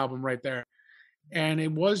buy the album right there. And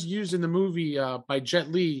it was used in the movie by Jet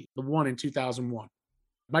Li, the one in 2001.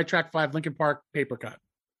 My track 5, Linkin Park, Paper Cut.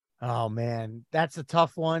 Oh, man, that's a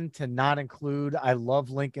tough one to not include. I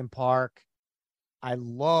love Linkin Park. I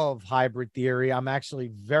love Hybrid Theory. I'm actually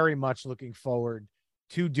very much looking forward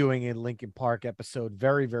to doing a Linkin Park episode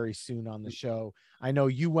very, very soon on the show. I know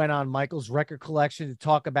you went on Michael's record collection to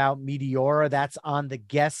talk about Meteora. That's on the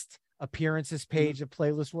guest appearances page of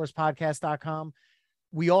playlistwarspodcast.com.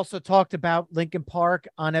 We also talked about Linkin Park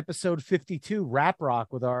on episode 52, Rap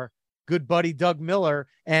Rock, with our good buddy Doug Miller.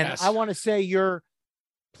 And Yes. I want to say your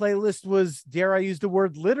playlist was, dare I use the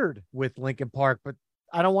word, littered with Linkin Park, but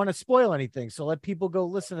I don't want to spoil anything. So let people go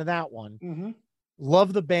listen to that one.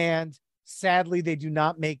 Love the band. Sadly, they do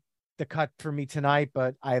not make the cut for me tonight,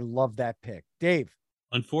 but I love that pick. Dave.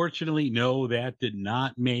 Unfortunately, no, that did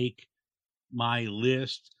not make my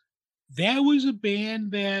list. That was a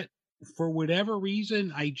band that, for whatever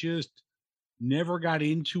reason, I just never got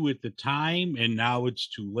into at the time, and now it's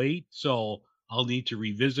too late. So I'll need to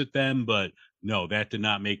revisit them, but no, that did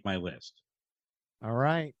not make my list. All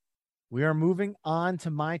right. We are moving on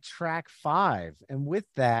to my track 5. And with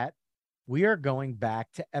that, we are going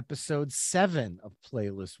back to episode 7 of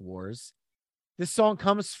Playlist Wars. This song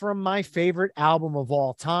comes from my favorite album of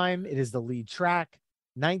all time. It is the lead track,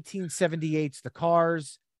 1978's The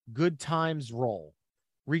Cars, Good Times Roll.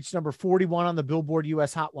 Reached number 41 on the Billboard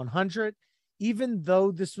US Hot 100. Even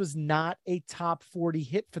though this was not a top 40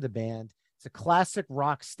 hit for the band, it's a classic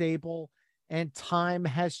rock staple, and time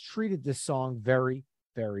has treated this song very,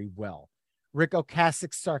 very well. Rick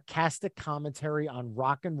Ocasek's sarcastic commentary on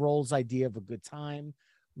rock and roll's idea of a good time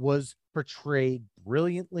was portrayed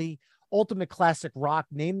brilliantly. Ultimate Classic Rock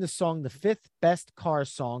named the song the 5th best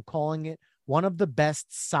Cars song, calling it one of the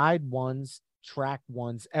best side ones, track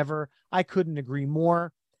ones ever. I couldn't agree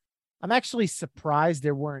more. I'm actually surprised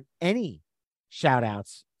there weren't any shout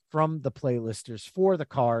outs from the playlisters for the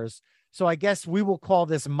Cars. So I guess we will call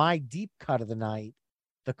this my deep cut of the night.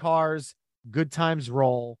 The Cars, Good Times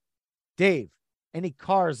Roll. Dave, any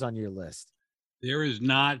Cars on your list? There is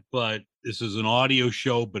not, but this is an audio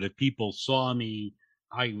show. But if people saw me,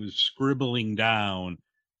 I was scribbling down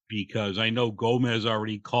because I know Gomez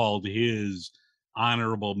already called his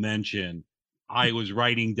honorable mention. I was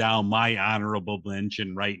writing down my honorable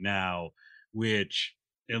mention right now, which,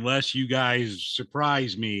 unless you guys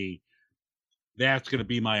surprise me, that's going to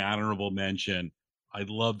be my honorable mention. I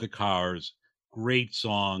love the Cars. Great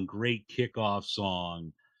song, great kickoff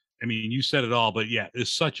song. I mean, you said it all, but yeah,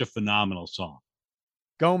 it's such a phenomenal song.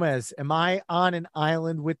 Gomez, am I on an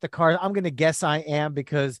island with the Cars? I'm going to guess I am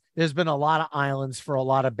because there's been a lot of islands for a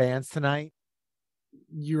lot of bands tonight.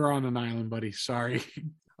 You're on an island, buddy. Sorry.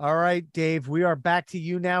 All right, Dave, we are back to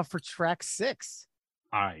you now for track 6.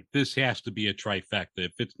 All right, this has to be a trifecta.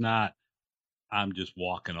 If it's not, I'm just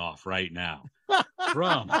walking off right now.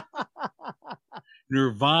 From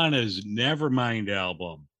Nirvana's Nevermind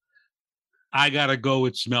album, I got to go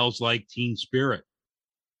with Smells Like Teen Spirit.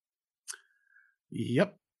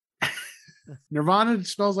 Yep. Nirvana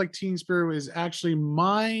Smells Like Teen Spirit is actually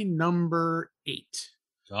my number 8.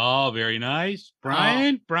 Oh, very nice.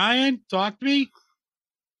 Brian, talk to me.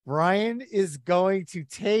 Brian is going to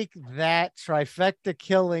take that trifecta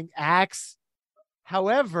killing axe.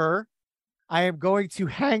 However, I am going to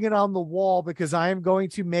hang it on the wall because I am going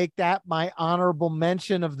to make that my honorable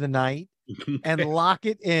mention of the night and lock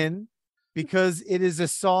it in because it is a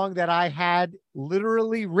song that I had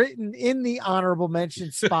literally written in the honorable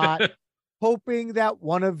mention spot, hoping that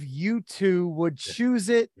one of you two would choose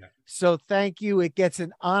it. So thank you. It gets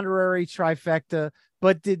an honorary trifecta,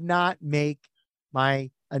 but did not make my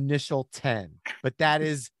initial 10. But that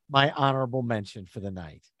is my honorable mention for the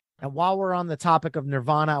night. And while we're on the topic of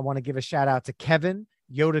Nirvana, I want to give a shout out to Kevin,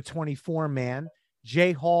 Yoda 24 Man,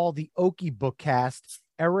 Jay Hall, the Okie Bookcast,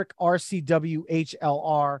 Eric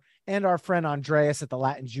RCWHLR, and our friend Andreas at the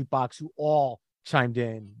Latin Jukebox, who all chimed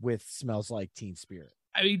in with Smells Like Teen Spirit.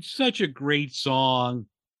 I mean, such a great song.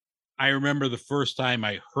 I remember the first time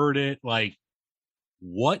I heard it, like,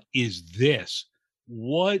 what is this?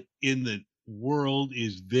 What in the world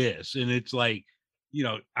is this? And it's like,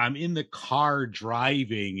 I'm in the car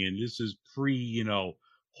driving, and this is pre,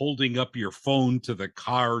 holding up your phone to the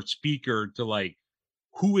car speaker to like,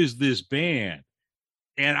 who is this band?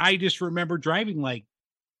 And I just remember driving like,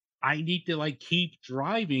 I need to like keep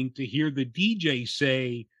driving to hear the DJ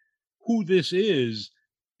say who this is.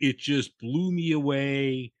 It just blew me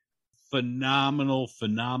away. Phenomenal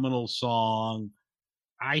song.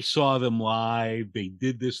 I saw them live. They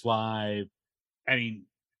did this live. I mean,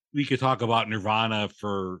 we could talk about Nirvana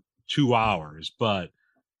for 2 hours, but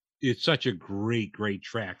it's such a great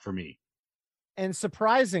track for me. And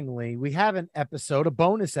surprisingly, we have an episode, a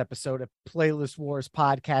bonus episode at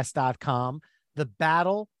playlistwarspodcast.com, The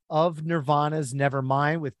Battle of Nirvana's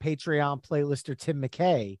Nevermind with Patreon playlister Tim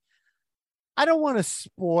McKay. I don't want to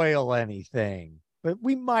spoil anything, but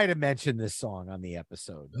we might have mentioned this song on the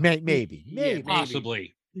episode. Maybe.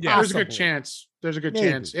 Possibly. Yeah, there's a good chance. There's a good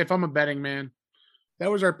chance. If I'm a betting man, that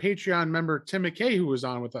was our Patreon member, Tim McKay, who was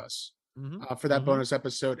on with us for that bonus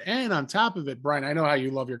episode. And on top of it, Brian, I know how you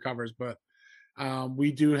love your covers, but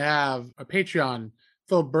we do have a Patreon,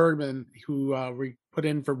 Phil Bergman, who we put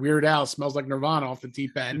in for Weird Al, Smells Like Nirvana off the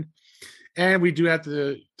deep end. And we do have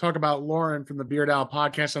to talk about Lauren from the Weird Al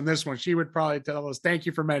podcast on this one. She would probably tell us, thank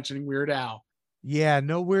you for mentioning Weird Al. Yeah,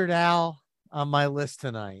 no Weird Al on my list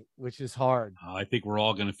tonight, which is hard. I think we're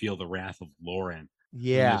all going to feel the wrath of Lauren.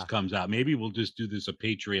 Yeah. When this comes out. Maybe we'll just do this a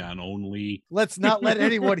Patreon only. Let's not let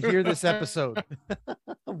anyone hear this episode.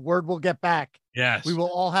 Word will get back. Yes. We will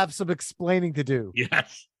all have some explaining to do.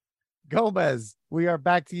 Yes. Gomez, we are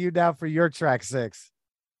back to you now for your track 6.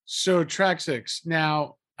 So track 6.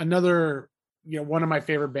 Now, another, one of my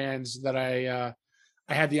favorite bands that I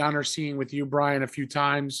had the honor of seeing with you, Brian, a few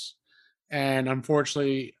times. And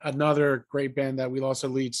unfortunately, another great band that we lost a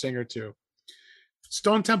lead singer to.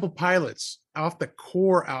 Stone Temple Pilots off the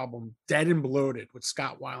Core album, Dead and Bloated, with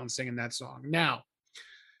Scott Weiland singing that song. Now,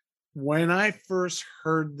 when I first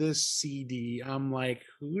heard this CD, I'm like,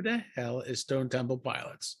 who the hell is Stone Temple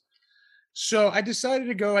Pilots? So I decided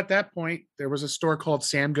to go at that point. There was a store called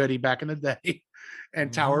Sam Goody back in the day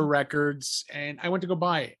and Tower Records, and I went to go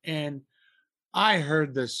buy it. And I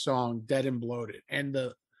heard this song, Dead and Bloated, and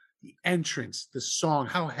the entrance, the song,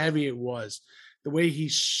 how heavy it was, the way he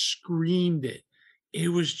screamed it. It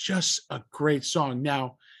was just a great song.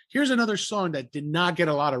 Now, here's another song that did not get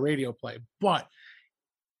a lot of radio play, but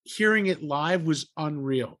hearing it live was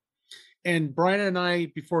unreal. And Brian and I,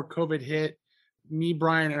 before COVID hit, me,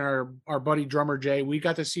 Brian, and our buddy drummer Jay, we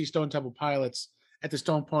got to see Stone Temple Pilots at the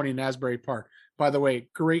Stone Pony in Asbury Park. By the way,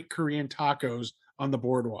 great Korean tacos on the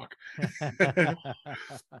boardwalk.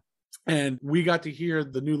 And we got to hear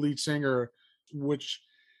the new lead singer, which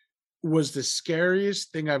was the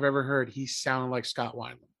scariest thing I've ever heard. He sounded like Scott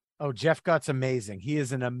Weiland. Oh, Jeff Gutt's amazing. He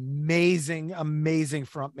is an amazing, amazing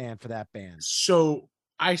front man for that band. So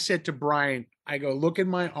I said to Brian, I go, look in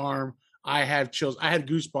my arm. I have chills. I had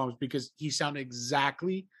goosebumps because he sounded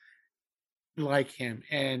exactly like him.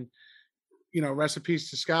 And, rest in peace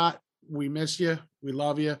to Scott. We miss you. We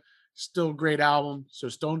love you. Still great album. So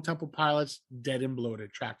Stone Temple Pilots, Dead and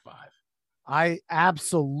Bloated, track 5. I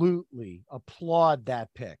absolutely applaud that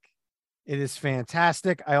pick. It is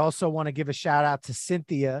fantastic. I also want to give a shout out to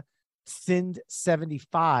Cynthia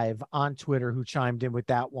Sind75 on Twitter, who chimed in with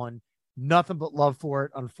that one. Nothing but love for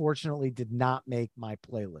it. Unfortunately, did not make my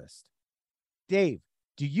playlist. Dave,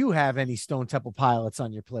 do you have any Stone Temple Pilots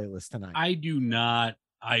on your playlist tonight? I do not.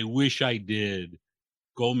 I wish I did.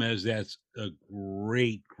 Gomez, that's a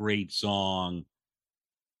great, great song.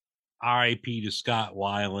 R.I.P. to Scott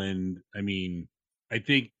Weiland. I mean, I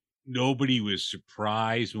think nobody was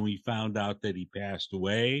surprised when we found out that he passed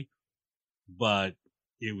away, but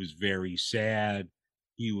it was very sad.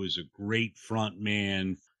 He was a great front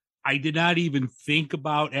man. I did not even think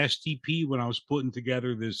about STP when I was putting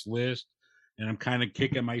together this list, and I'm kind of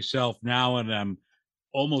kicking myself now, and I'm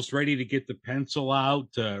almost ready to get the pencil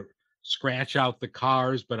out to scratch out the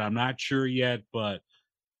cars, but I'm not sure yet. But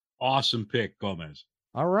awesome pick, Gomez.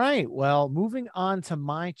 All right. Well, moving on to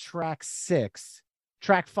my track 6.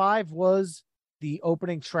 Track 5 was the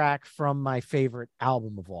opening track from my favorite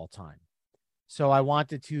album of all time. So I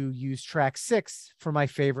wanted to use track 6 for my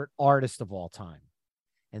favorite artist of all time.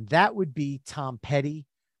 And that would be Tom Petty.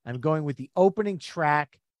 I'm going with the opening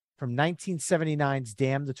track from 1979's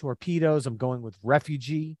Damn the Torpedoes. I'm going with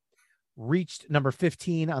Refugee. Reached number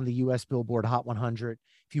 15 on the US Billboard Hot 100.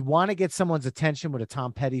 If you want to get someone's attention with a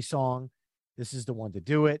Tom Petty song, this is the one to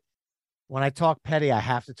do it. When I talk Petty, I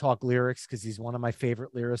have to talk lyrics because he's one of my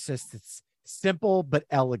favorite lyricists. It's simple but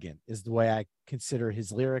elegant is the way I consider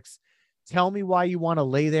his lyrics. Tell me why you want to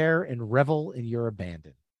lay there and revel in your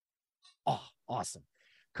abandon. Oh, awesome.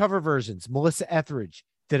 Cover versions. Melissa Etheridge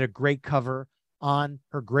did a great cover on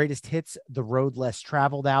her greatest hits, The Road Less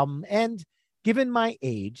Traveled album. And given my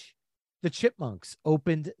age, the Chipmunks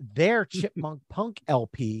opened their Chipmunk Punk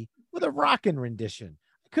LP with a rockin' rendition.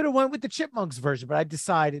 I could have went with the Chipmunks version, but I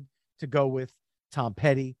decided to go with Tom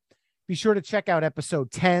Petty. Be sure to check out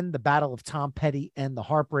episode 10, The Battle of Tom Petty and the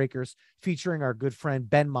Heartbreakers, featuring our good friend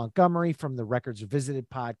Ben Montgomery from the Records Revisited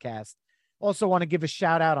podcast. Also want to give a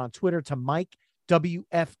shout out on Twitter to Mike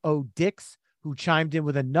WFO Dix, who chimed in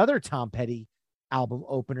with another Tom Petty album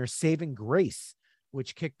opener, Saving Grace,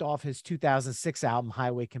 which kicked off his 2006 album,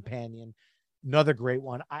 Highway Companion. Another great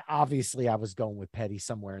one. I was going with Petty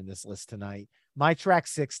somewhere in this list tonight. My track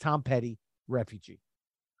 6, Tom Petty, Refugee.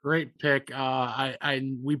 Great pick.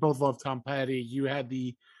 We both love Tom Petty. You had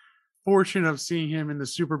the fortune of seeing him in the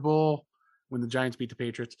Super Bowl when the Giants beat the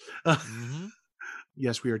Patriots. Mm-hmm.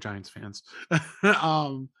 Yes, we are Giants fans.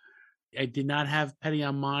 I did not have Petty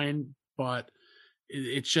on mine, but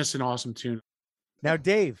it's just an awesome tune. Now,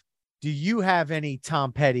 Dave, do you have any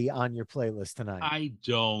Tom Petty on your playlist tonight? I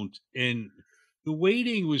don't. And The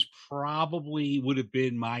Waiting would have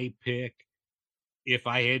been my pick if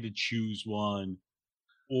I had to choose one,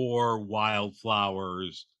 or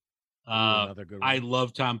Wildflowers. Another good one. I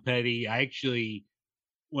love Tom Petty. I actually,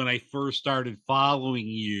 when I first started following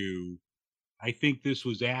you, I think this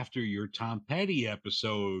was after your Tom Petty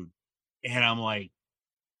episode. And I'm like,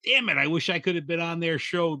 damn it, I wish I could have been on their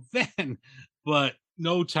show then. But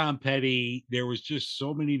no Tom Petty. There was just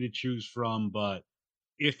so many to choose from. But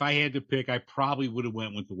if I had to pick, I probably would have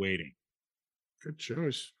went with The Waiting. Good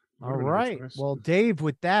choice. All right. Well, Dave,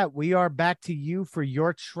 with that, we are back to you for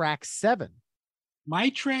your track 7. My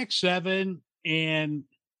track 7, and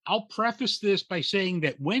I'll preface this by saying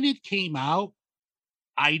that when it came out,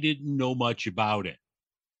 I didn't know much about it.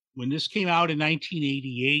 When this came out in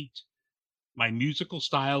 1988, my musical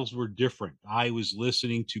styles were different. I was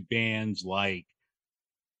listening to bands like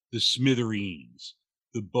the Smithereens,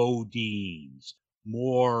 the Bodines,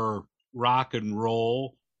 more rock and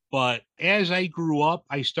roll. But as I grew up,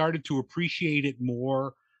 I started to appreciate it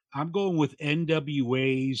more. I'm going with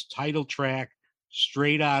NWA's title track,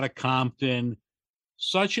 Straight Outta Compton.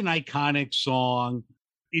 Such an iconic song.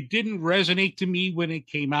 It didn't resonate to me when it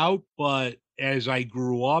came out, but as I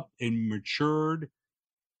grew up and matured,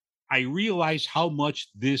 I realized how much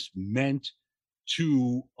this meant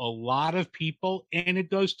to a lot of people, and it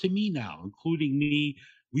does to me now, including me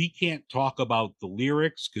We can't talk about the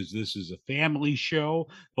lyrics because this is a family show,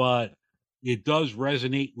 but it does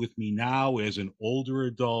resonate with me now as an older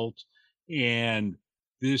adult. And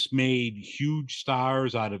this made huge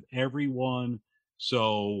stars out of everyone.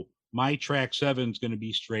 So my track 7 is going to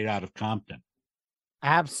be Straight Out of Compton.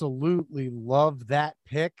 Absolutely love that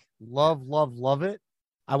pick. Love, love, love it.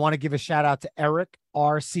 I want to give a shout out to Eric,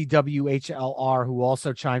 RCWHLR, who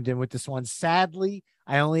also chimed in with this one. Sadly,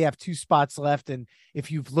 I only have 2 spots left. And if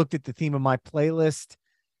you've looked at the theme of my playlist,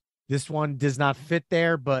 this one does not fit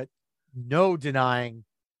there, but no denying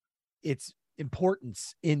its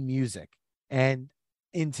importance in music and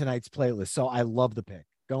in tonight's playlist. So I love the pick.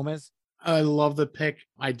 Gomez? I love the pick.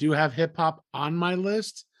 I do have hip hop on my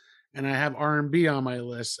list, and I have R&B on my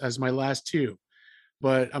list as my last 2.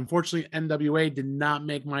 But unfortunately, NWA did not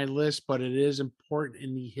make my list, but it is important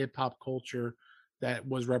in the hip hop culture that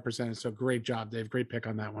was represented. So great job, Dave. Great pick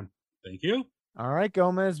on that one. Thank you. All right,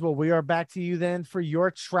 Gomez. Well, we are back to you then for your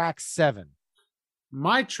track 7.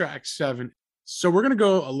 My track 7. So we're going to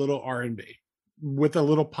go a little R&B with a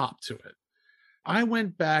little pop to it. I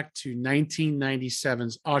went back to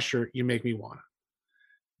 1997's Usher, You Make Me Wanna.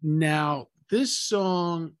 Now, this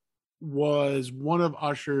song was one of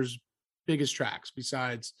Usher's biggest tracks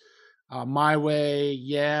besides My Way,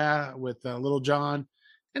 Yeah, with Little John.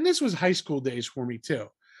 And this was high school days for me too.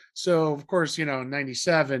 So, of course, in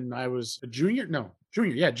 97, I was a junior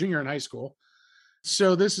in high school.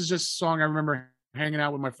 So this is just a song I remember hanging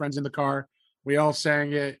out with my friends in the car. We all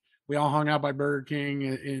sang it. We all hung out by Burger King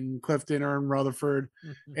in Clifton or in Rutherford.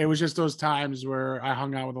 It was just those times where I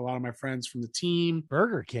hung out with a lot of my friends from the team.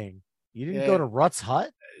 Burger King? You didn't go to Rutt's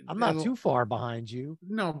Hut? I'm not It'll- too far behind you.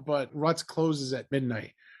 No, but Rutt's closes at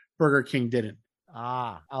midnight. Burger King didn't.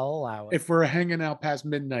 I'll allow it. If we're hanging out past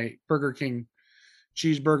midnight, Burger King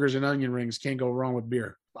cheeseburgers and onion rings can't go wrong with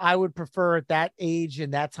beer. I would prefer at that age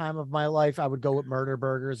and that time of my life, I would go with Murder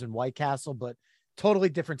Burgers and White Castle, but totally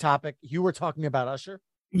different topic. You were talking about Usher?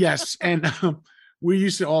 Yes, and we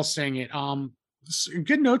used to all sing it.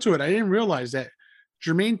 Good note to it. I didn't realize that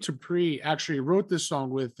Jermaine Dupri actually wrote this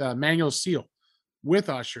song with Manuel Seal with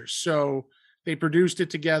Usher. So they produced it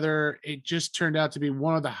together. It just turned out to be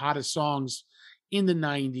one of the hottest songs in the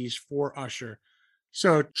 90s for Usher.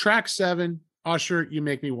 So track 7, Usher, You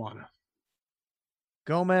Make Me Wanna.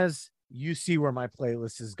 Gomez, you see where my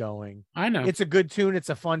playlist is going. I know. It's a good tune. It's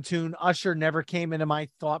a fun tune. Usher never came into my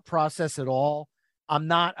thought process at all. I'm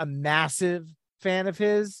not a massive fan of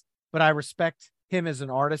his, but I respect him as an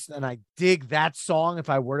artist, and I dig that song if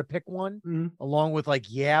I were to pick one, along with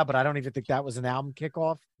Yeah, but I don't even think that was an album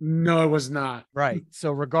kickoff. No, it was not. Right.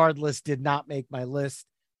 So regardless, did not make my list.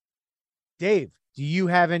 Dave, do you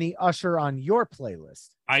have any Usher on your playlist?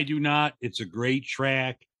 I do not. It's a great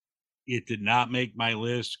track. It did not make my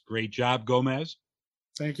list. Great job, Gomez.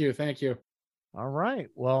 Thank you. Thank you. All right.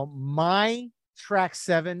 Well, my track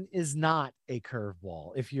 7 is not a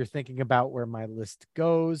curveball. If you're thinking about where my list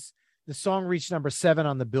goes, the song reached number 7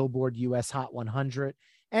 on the Billboard US Hot 100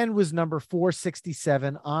 and was number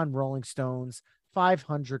 467 on Rolling Stone's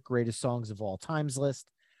 500 Greatest Songs of All Times list.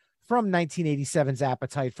 From 1987's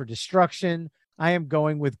Appetite for Destruction, I am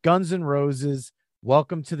going with Guns N' Roses'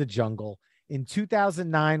 Welcome to the Jungle. In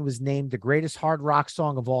 2009 was named the greatest hard rock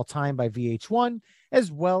song of all time by VH1,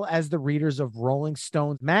 as well as the readers of Rolling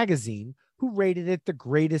Stone magazine, who rated it the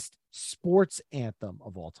greatest sports anthem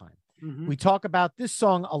of all time. We talk about this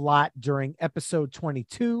song a lot during episode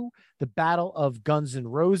 22, The Battle of Guns N'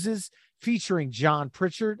 Roses, featuring John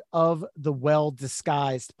Pritchard of the Well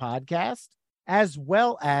Disguised podcast, as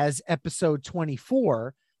well as episode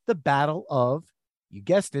 24, The Battle of, you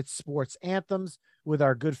guessed it, Sports Anthems, with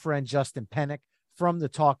our good friend Justin Pennick from the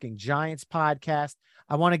Talking Giants podcast.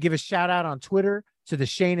 I want to give a shout out on Twitter to the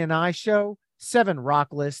Shane and I Show, 7 Rock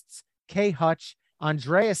Lists, Kay Hutch,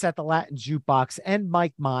 Andreas at the Latin Jukebox, and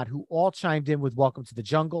Mike Mott, who all chimed in with Welcome to the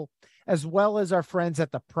Jungle, as well as our friends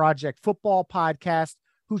at the Project Football podcast,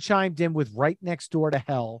 who chimed in with Right Next Door to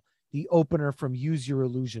Hell, the opener from Use Your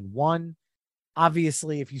Illusion 1.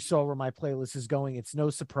 Obviously, if you saw where my playlist is going, it's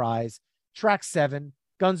no surprise. Track 7,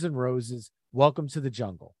 Guns N' Roses, Welcome to the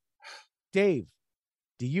Jungle. Dave,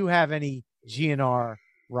 do you have any GNR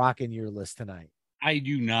rock in your list tonight? I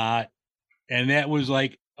do not. And that was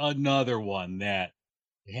like another one that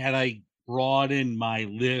had I brought in my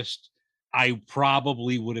list, I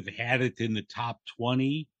probably would have had it in the top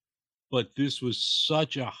 20. But this was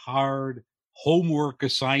such a hard homework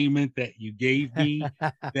assignment that you gave me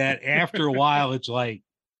that after a while, it's like,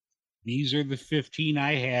 these are the 15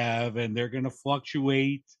 I have, and they're going to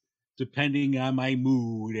fluctuate depending on my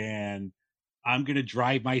mood. And I'm going to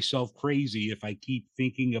drive myself crazy if I keep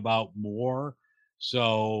thinking about more.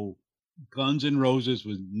 So Guns N' Roses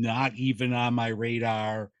was not even on my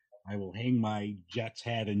radar. I will hang my Jets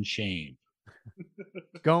hat in shame.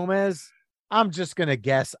 Gomez, I'm just going to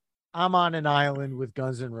guess I'm on an island with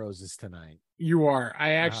Guns N' Roses tonight. You are.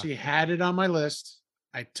 I actually had it on my list.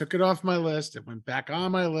 I took it off my list. It went back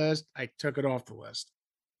on my list. I took it off the list.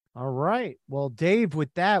 All right. Well, Dave,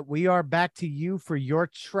 with that, we are back to you for your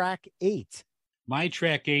track 8. My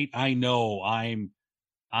track 8, I know I'm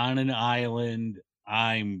on an island.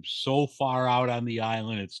 I'm so far out on the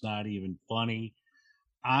island, it's not even funny.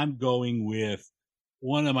 I'm going with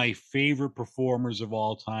one of my favorite performers of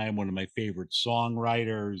all time, one of my favorite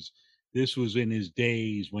songwriters. This was in his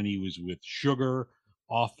days when he was with Sugar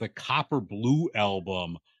off the Copper Blue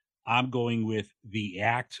album. I'm going with The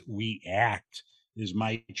Act We Act is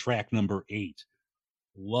my track number 8.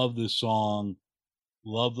 Love the song,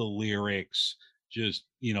 love the lyrics, just,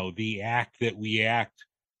 the act that we act.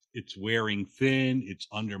 It's wearing thin, it's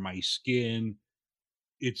under my skin.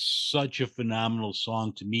 It's such a phenomenal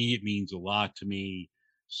song to me. It means a lot to me.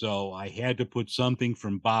 So I had to put something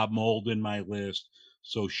from Bob Mould in my list.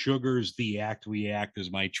 So Sugar's The Act We Act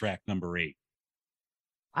is my track number 8.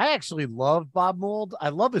 I actually love Bob Mould. I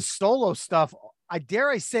love his solo stuff. I dare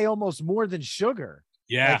I say almost more than Sugar.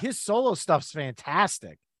 Yeah. Like his solo stuff's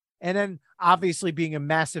fantastic. And then obviously being a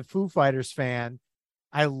massive Foo Fighters fan,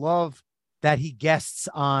 I love that he guests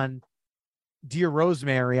on Dear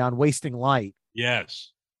Rosemary on Wasting Light.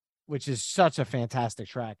 Yes. Which is such a fantastic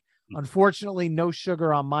track. Unfortunately, no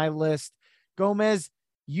Sugar on my list. Gomez,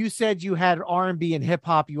 you said you had R&B and hip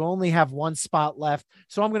hop. You only have one spot left.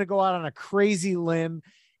 So I'm going to go out on a crazy limb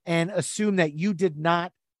and assume that you did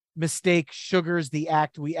not mistake Sugar's The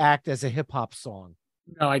Act We Act as a hip hop song.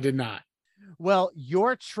 No, I did not. Well,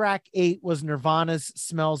 your track 8 was Nirvana's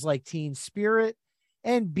Smells Like Teen Spirit.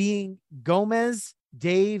 And being Gomez,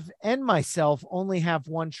 Dave, and myself only have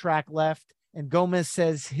one track left. And Gomez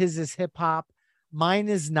says his is hip hop. Mine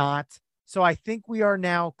is not. So I think we are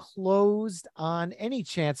now closed on any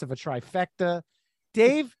chance of a trifecta.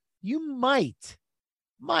 Dave, you might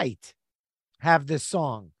have this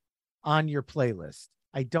song on your playlist.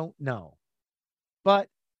 I don't know. But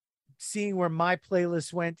seeing where my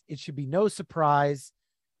playlist went, it should be no surprise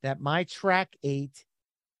that my track 8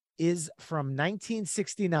 is from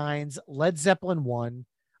 1969's Led Zeppelin 1.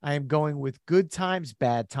 I am going with Good Times,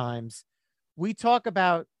 Bad Times. We talk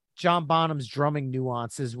about John Bonham's drumming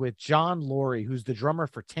nuances with John Laurie, who's the drummer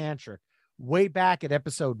for Tantric, way back at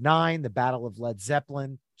episode 9, The Battle of Led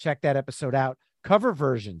Zeppelin. Check that episode out. Cover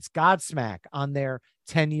versions, Godsmack on their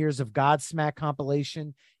 10 Years of Godsmack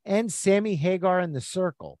compilation, and Sammy Hagar and the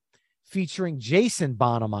Circle, featuring Jason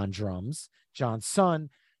Bonham on drums, John's son,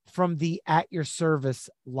 from the At Your Service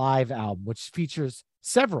live album, which features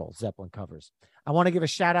several Zeppelin covers. I want to give a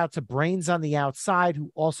shout out to Brains on the Outside,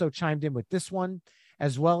 who also chimed in with this one,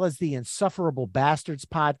 as well as the Insufferable Bastards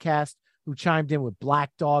podcast, who chimed in with Black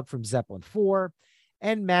Dog from Zeppelin 4,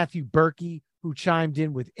 and Matthew Berkey, who chimed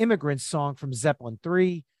in with Immigrant Song from Zeppelin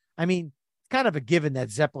 3. I mean, it's kind of a given that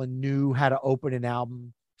Zeppelin knew how to open an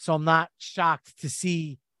album, so I'm not shocked to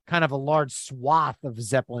see kind of a large swath of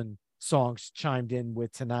Zeppelin songs chimed in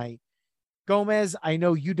with tonight. Gomez, I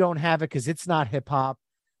know you don't have it because it's not hip hop.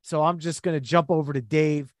 So I'm just going to jump over to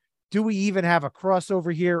Dave. Do we even have a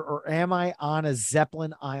crossover here, or am I on a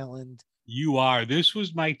Zeppelin island? You are. This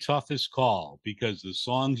was my toughest call because the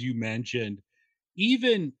songs you mentioned,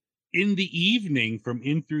 even In the Evening from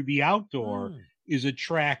In Through the Outdoor, is a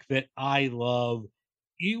track that I love.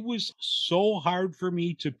 It was so hard for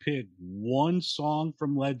me to pick one song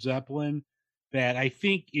from Led Zeppelin that I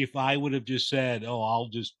think if I would have just said, oh, I'll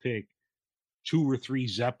just pick 2 or 3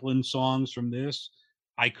 Zeppelin songs from this,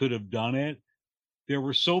 I could have done it. There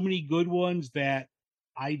were so many good ones that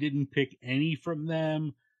I didn't pick any from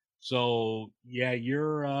them. So yeah,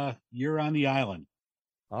 you're on the island.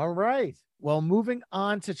 All right. Well, moving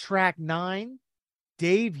on to track 9.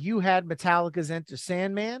 Dave, you had Metallica's Enter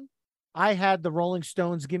Sandman. I had the Rolling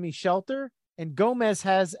Stones' Gimme Shelter. And Gomez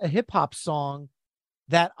has a hip hop song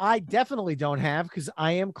that I definitely don't have because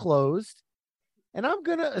I am closed. And I'm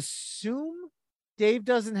going to assume Dave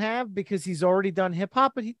doesn't have because he's already done hip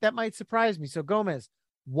hop, but that might surprise me. So Gomez,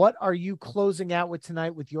 what are you closing out with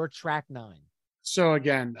tonight with your track 9? So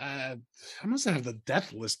again, I must have the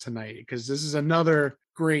death list tonight because this is another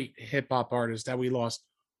great hip hop artist that we lost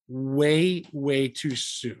way, way too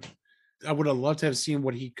soon. I would have loved to have seen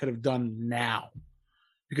what he could have done now,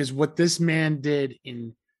 because what this man did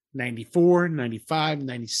in 94, 95,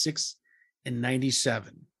 96, and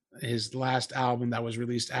 97, his last album that was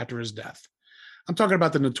released after his death. I'm talking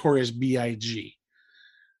about the Notorious B.I.G.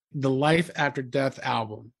 The Life After Death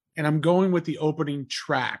album And I'm going with the opening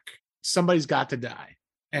track, Somebody's Got to Die.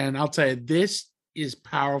 And I'll tell you, this is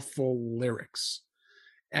powerful lyrics.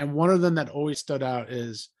 And one of them that always stood out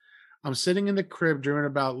is, I'm sitting in the crib dreaming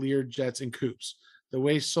about Lear jets and coupes, the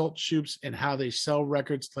way Salt shoops and how they sell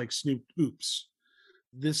records like Snoop Oops.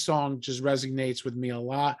 This song just resonates with me a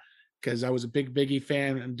lot because I was a big Biggie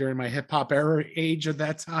fan during my hip hop era age at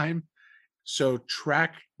that time. So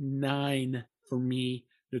track 9 for me,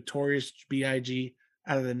 Notorious B.I.G.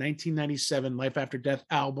 out of the 1997 Life After Death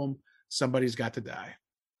album, Somebody's Got to Die.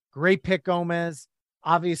 Great pick, Gomez.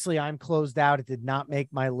 Obviously, I'm closed out. It did not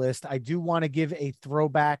make my list. I do want to give a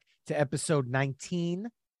throwback to episode 19,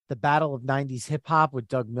 the Battle of 90s Hip Hop with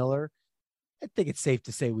Doug Miller. I think it's safe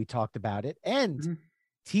to say we talked about it. And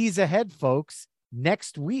tease ahead, folks,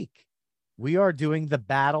 next week, we are doing the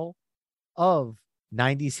Battle of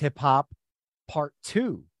 90s Hip Hop Part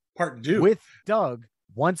 2. Part 2. With Doug.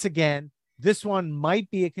 Once again, this one might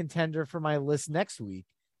be a contender for my list next week,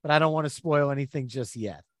 but I don't want to spoil anything just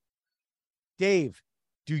yet. Dave,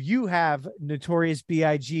 do you have Notorious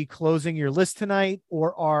B.I.G. closing your list tonight,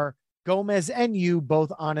 or are Gomez and you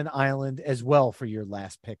both on an island as well for your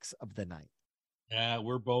last picks of the night?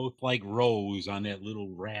 We're both like Rose on that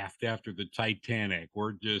little raft after the Titanic.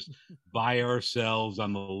 We're just by ourselves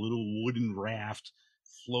on the little wooden raft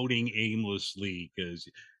floating aimlessly because,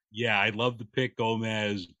 yeah, I love to pick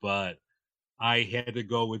Gomez, but I had to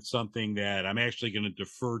go with something that I'm actually going to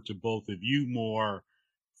defer to both of you more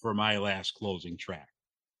for my last closing track.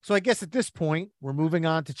 So I guess at this point, we're moving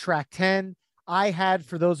on to track 10. I had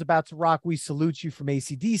For Those About to Rock, We Salute You from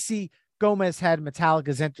AC/DC. Gomez had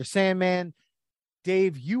Metallica's Enter Sandman.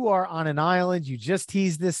 Dave, you are on an island. You just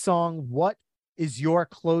teased this song. What is your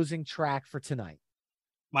closing track for tonight?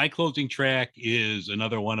 My closing track is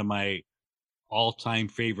another one of my all-time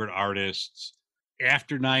favorite artists.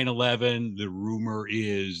 After 9/11, the rumor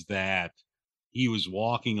is that he was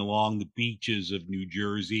walking along the beaches of New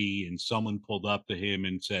Jersey and someone pulled up to him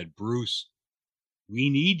and said, "Bruce, we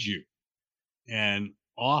need you." And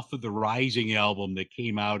off of the Rising album that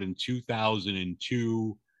came out in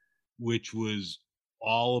 2002, which was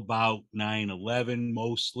all about 9/11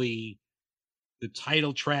 mostly, the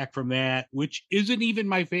title track from that, which isn't even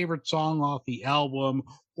my favorite song off the album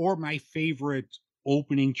or my favorite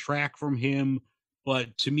opening track from him,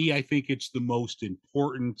 but to me, I think it's the most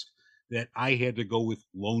important, that I had to go with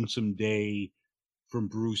Lonesome Day from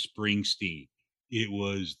Bruce Springsteen. It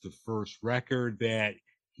was the first record that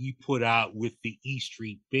he put out with the E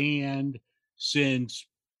Street Band since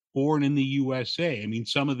Born in the USA. I mean,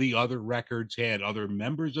 some of the other records had other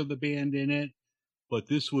members of the band in it, but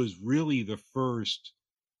this was really the first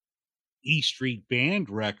E Street Band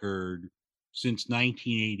record since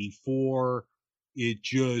 1984. It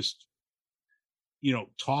just,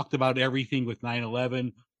 talked about everything with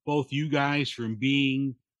 9/11. Both you guys, from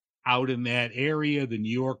being out in that area, the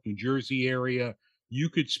New York, New Jersey area, you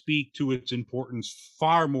could speak to its importance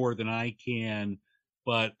far more than I can,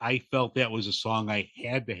 but I felt that was a song I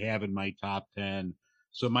had to have in my top 10.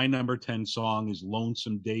 So my number 10 song is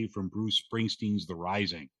Lonesome Day from Bruce Springsteen's The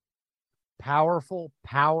Rising. Powerful,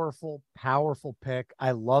 powerful, powerful pick.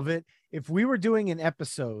 I love it. If we were doing an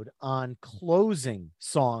episode on closing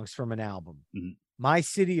songs from an album, My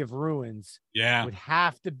City of Ruins would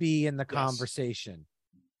have to be in the conversation.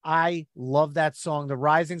 I love that song. The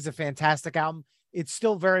Rising's a fantastic album. It's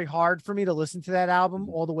still very hard for me to listen to that album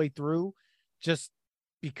all the way through, just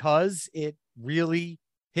because it really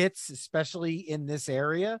hits, especially in this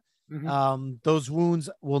area. Those wounds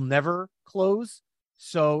will never close.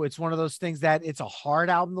 So it's one of those things that it's a hard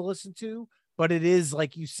album to listen to, but it is,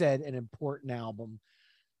 like you said, an important album.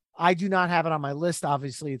 I do not have it on my list.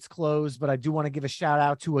 Obviously, it's closed, but I do want to give a shout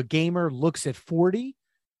out to A Gamer Looks at 40,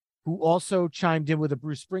 who also chimed in with a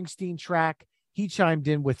Bruce Springsteen track. He chimed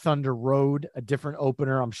in with Thunder Road, a different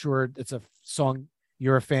opener. I'm sure it's a song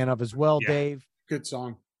you're a fan of as well, Dave. Good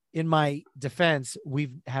song. In my defense, we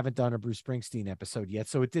haven't done a Bruce Springsteen episode yet,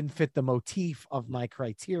 so it didn't fit the motif of my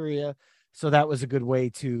criteria. So that was a good way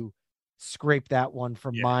to scrape that one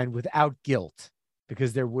from mine without guilt,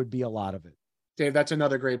 because there would be a lot of it. Dave, that's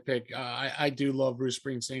another great pick. I do love Bruce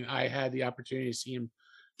Springsteen. I had the opportunity to see him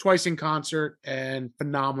twice in concert, and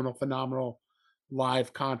phenomenal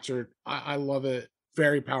live concert. I love it.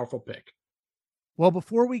 Very powerful pick. Well,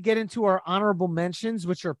 before we get into our honorable mentions,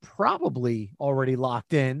 which are probably already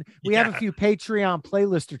locked in, we have a few Patreon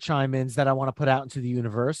playlister chime-ins that I want to put out into the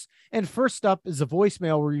universe. And first up is a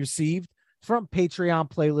voicemail we received from Patreon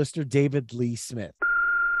playlister David Lee Smith.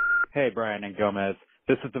 Hey, Brian and Gomez.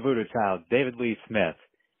 This is the Voodoo Child, David Lee Smith.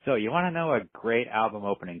 So you want to know a great album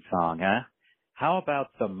opening song, huh? How about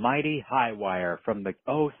the mighty High Wire from the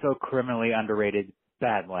oh-so-criminally underrated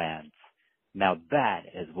Badlands? Now that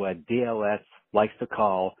is what DLS likes to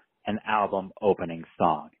call an album opening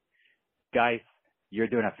song. Guys, you're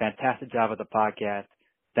doing a fantastic job of the podcast.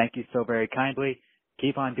 Thank you so very kindly.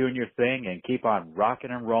 Keep on doing your thing and keep on rocking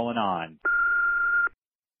and rolling on.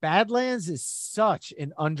 Badlands is such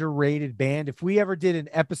an underrated band. If we ever did an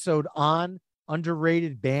episode on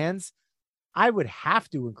underrated bands, I would have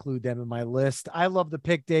to include them in my list. I love the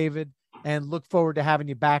pick, David, and look forward to having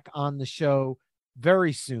you back on the show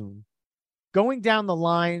very soon. Going down the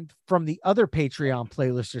line from the other Patreon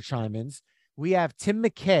playlister chime-ins, we have Tim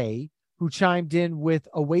McKay, who chimed in with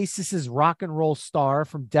Oasis's Rock and Roll Star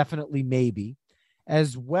from Definitely Maybe,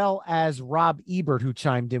 as well as Rob Ebert, who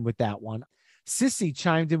chimed in with that one. Sissy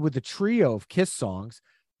chimed in with a trio of Kiss songs,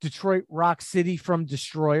 Detroit Rock City from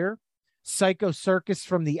Destroyer, Psycho Circus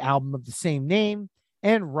from the album of the same name,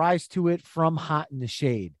 and Rise to It from Hot in the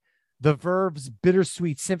Shade. The Verve's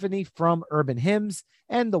Bittersweet Symphony from Urban Hymns,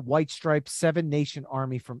 and the White Stripes Seven Nation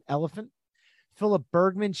Army from Elephant. Philip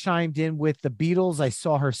Bergman chimed in with the Beatles' I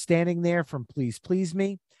Saw Her Standing There from Please Please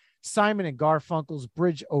Me, Simon and Garfunkel's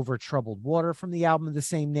Bridge Over Troubled Water from the album of the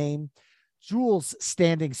same name, Jules'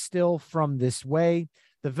 Standing Still from This Way,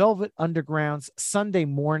 the Velvet Underground's Sunday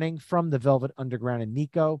Morning from the Velvet Underground and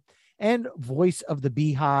Nico, and Voice of the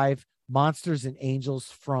Beehive, Monsters and Angels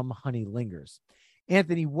from Honey Lingers.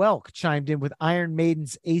 Anthony Welk chimed in with Iron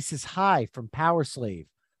Maiden's Aces High from Power Slave,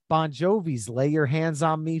 Bon Jovi's Lay Your Hands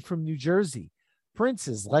on Me from New Jersey,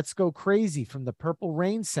 Prince's Let's Go Crazy from the Purple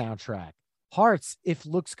Rain soundtrack, Heart's If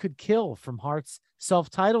Looks Could Kill from Heart's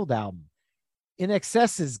self-titled album, In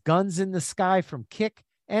Excess's Guns in the Sky from Kick,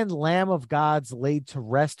 and Lamb of God's Laid to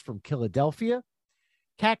Rest from Philadelphia.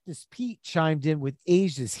 Cactus Pete chimed in with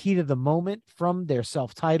Asia's Heat of the Moment from their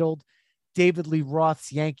self-titled, David Lee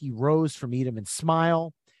Roth's Yankee Rose from Eat 'em and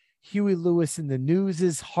Smile, Huey Lewis and the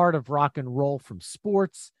News's Heart of Rock and Roll from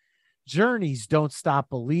Sports, Journey's Don't Stop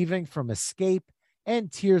Believing from Escape,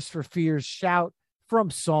 and Tears for Fears Shout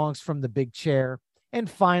from Songs from the Big Chair. And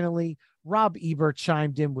finally, Rob Ebert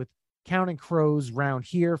chimed in with Counting Crows Round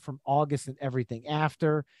Here from August and Everything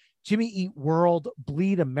After, Jimmy Eat World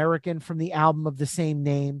Bleed American from the album of the same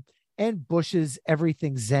name, and Bush's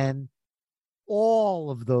Everything Zen.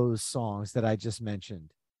 All of those songs that I just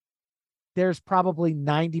mentioned, there's probably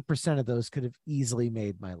 90% of those could have easily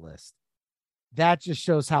made my list. That just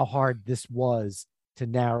shows how hard this was to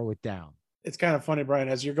narrow it down. It's kind of funny, Brian,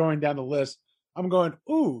 as you're going down the list, I'm going,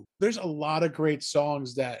 ooh, there's a lot of great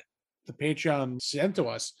songs that the Patreon sent to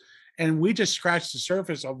us. And we just scratched the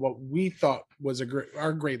surface of what we thought was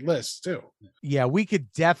our great list too. Yeah, we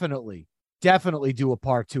could definitely do a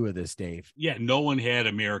part 2 of this, Dave. Yeah, no one had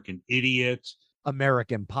American Idiot.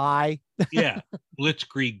 American Pie. Yeah,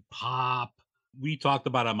 Blitzkrieg Pop. We talked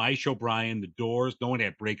about on my show, Brian, The Doors. No one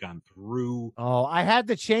had Break On Through. Oh, I had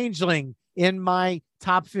the Changeling in my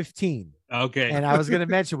top 15. Okay. And I was going to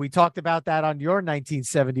mention, we talked about that on your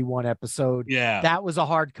 1971 episode. Yeah. That was a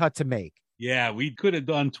hard cut to make. Yeah, we could have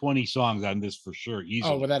done 20 songs on this for sure.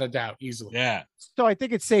 Easily. Oh, without a doubt. Easily. Yeah. So I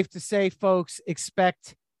think it's safe to say, folks,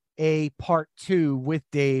 expect a part 2 with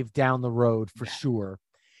Dave down the road for sure.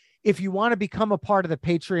 If you want to become a part of the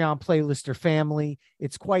Patreon Playlister family,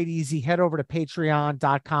 it's quite easy. Head over to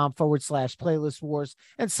patreon.com/playlist wars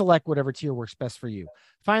and select whatever tier works best for you.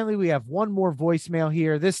 Finally, we have one more voicemail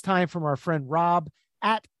here, this time from our friend Rob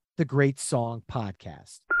at the Great Song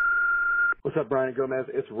Podcast. What's up, Brian Gomez?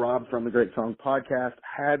 It's Rob from the Great Song Podcast.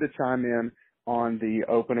 Had to chime in on the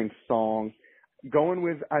opening song. Going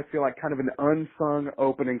with, I feel like, kind of an unsung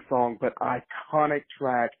opening song, but iconic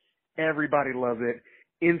track. Everybody loves it.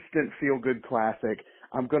 Instant feel-good classic.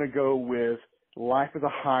 I'm going to go with Life is a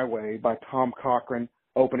Highway by Tom Cochrane,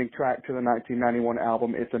 opening track to the 1991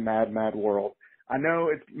 album It's a Mad, Mad World. I know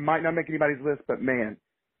it might not make anybody's list, but man,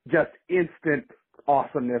 just instant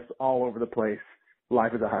awesomeness all over the place.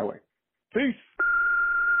 Life is a Highway. Peace.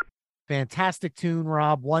 Fantastic tune,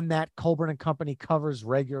 Rob. One that Colburn and Company covers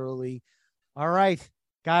regularly. All right,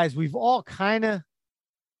 guys, we've all kind of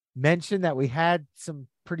mentioned that we had some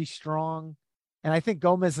pretty strong, and I think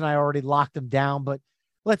Gomez and I already locked them down, but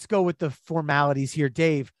let's go with the formalities here.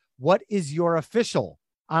 Dave, what is your official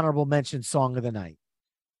honorable mention song of the night?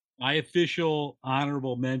 My official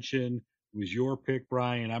honorable mention was your pick,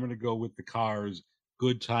 Brian. I'm going to go with the Cars'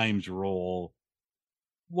 Good Times Roll.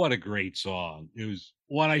 What a great song. It was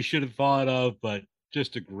one I should have thought of, but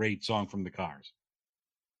just a great song from the Cars.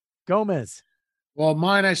 Gomez. Well,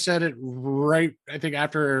 mine, I said it right, I think,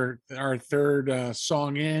 after our third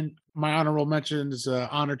song in. My honorable mention is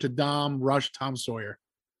Honor to Dom, Rush, Tom Sawyer.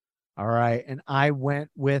 All right. And I went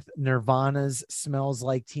with Nirvana's Smells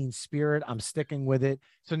Like Teen Spirit. I'm sticking with it.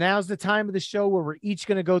 So now's the time of the show where we're each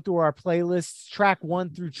going to go through our playlists, track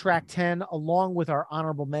 1 through track 10, along with our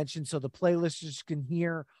honorable mention. So the playlisters can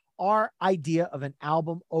hear our idea of an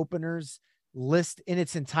album openers list in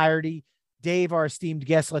its entirety. Dave, our esteemed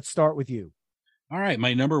guest, let's start with you. All right.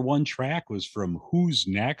 My number 1 track was from Who's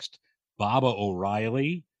Next, Baba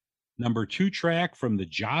O'Reilly. Number 2 track from the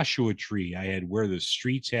Joshua Tree, I had Where the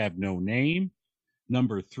Streets Have No Name.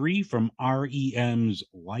 Number 3 from REM's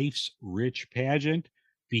Life's Rich Pageant,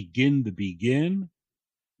 Begin the Begin.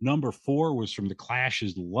 Number 4 was from The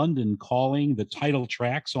Clash's London Calling, the title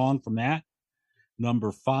track song from that.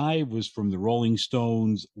 Number 5 was from the Rolling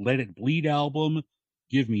Stones' Let It Bleed album,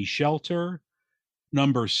 Give Me Shelter.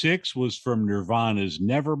 Number 6 was from Nirvana's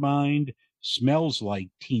Nevermind, Smells Like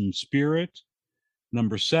Teen Spirit.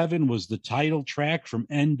 Number 7 was the title track from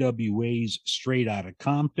NWA's Straight Outta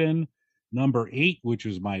Compton. Number 8, which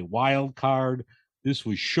was my wild card, this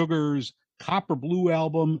was Sugar's Copper Blue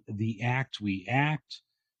album, The Act We Act.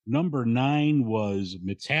 Number 9 was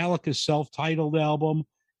Metallica's self-titled album,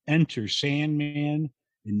 Enter Sandman.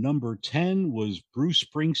 And number 10 was Bruce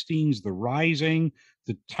Springsteen's The Rising,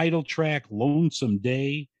 the title track Lonesome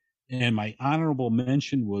Day. And my honorable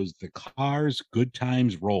mention was The Cars' Good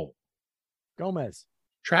Times Roll. Gomez.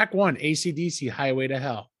 Track 1, AC/DC, Highway to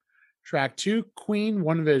Hell. Track 2, Queen,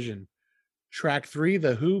 One Vision. Track 3,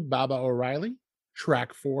 The Who, Baba O'Reilly.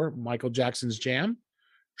 Track 4, Michael Jackson's Jam.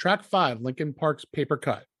 Track 5, Linkin Park's Paper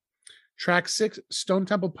Cut. Track 6, Stone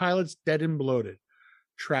Temple Pilots' Dead and Bloated.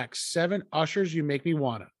 Track 7, Usher's You Make Me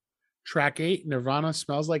Wanna. Track 8, Nirvana,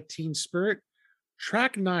 Smells Like Teen Spirit.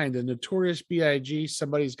 Track 9, The Notorious B.I.G.,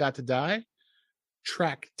 Somebody's Got to Die.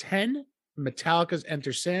 Track 10, Metallica's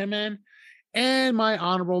Enter Sandman. And my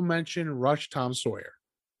honorable mention, Rush, Tom Sawyer.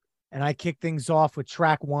 And I kick things off with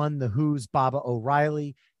track 1, The Who's Baba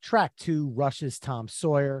O'Reilly. Track 2, Rush's Tom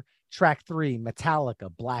Sawyer. Track 3,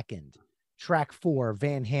 Metallica, Blackened. Track 4,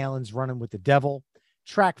 Van Halen's Running with the Devil.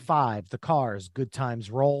 Track 5, The Cars, Good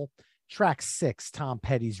Times Roll. Track 6, Tom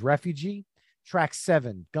Petty's Refugee. Track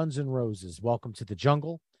 7, Guns N' Roses, Welcome to the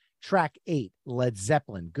Jungle. Track 8, Led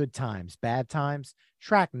Zeppelin, Good Times, Bad Times.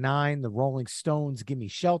 Track 9, The Rolling Stones, Gimme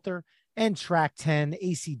Shelter. And track 10,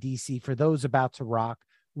 AC/DC, For Those About to Rock,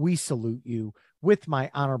 We Salute You, with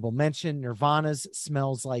my honorable mention, Nirvana's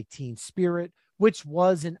Smells Like Teen Spirit, which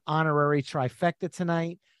was an honorary trifecta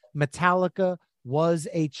tonight. Metallica was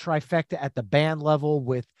a trifecta at the band level,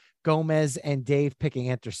 with Gomez and Dave picking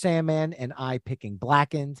Enter Sandman and I picking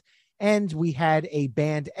Blackened. And we had a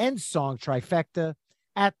band and song trifecta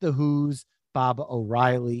at The Who's Baba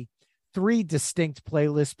O'Reilly. 3 distinct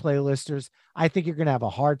playlisters. I think you're going to have a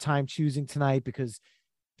hard time choosing tonight because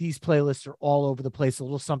these playlists are all over the place. A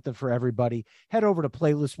little something for everybody. Head over to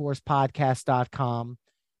playlistwarspodcast.com,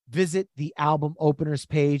 visit the album openers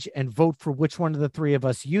page, and vote for which one of the 3 of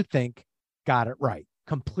us you think got it right.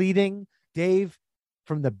 Completing, Dave,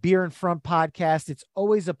 from the Beer in Front podcast, it's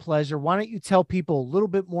always a pleasure. Why don't you tell people a little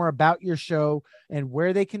bit more about your show and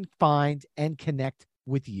where they can find and connect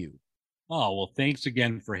with you? Oh, well, thanks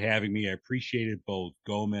again for having me. I appreciate it both,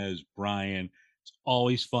 Gomez, Brian. It's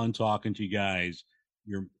always fun talking to you guys.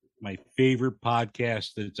 You're my favorite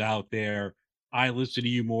podcast that's out there. I listen to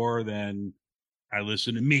you more than I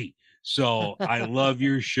listen to me. So I love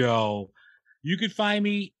your show. You can find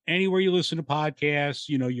me anywhere you listen to podcasts,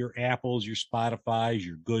 your Apples, your Spotify's,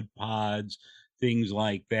 your Good Pods, things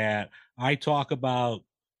like that. I talk about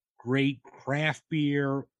great craft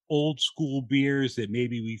beer, old school beers that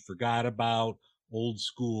maybe we forgot about, old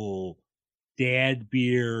school dad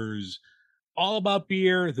beers, all about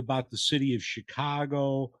beer. It's about the city of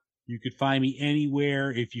Chicago. You could find me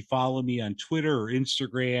anywhere. If you follow me on Twitter or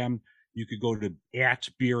Instagram, you could go to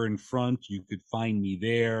 @BeerInFront. You could find me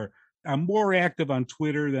there. I'm more active on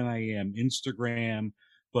Twitter than I am Instagram,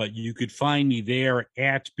 but you could find me there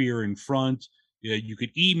 @BeerInFront. You could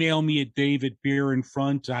email me at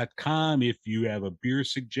dave@beerinfront.com if you have a beer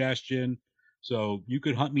suggestion. So you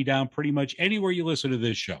could hunt me down pretty much anywhere you listen to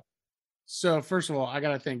this show. So first of all, I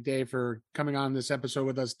got to thank Dave for coming on this episode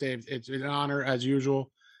with us. Dave, it's an honor as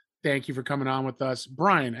usual. Thank you for coming on with us.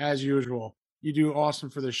 Brian, as usual, you do awesome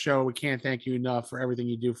for the show. We can't thank you enough for everything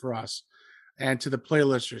you do for us. And to the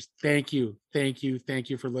playlisters, thank you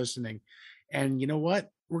for listening. And you know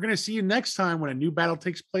what? We're going to see you next time when a new battle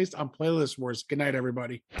takes place on Playlist Wars. Good night,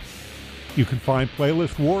 everybody. You can find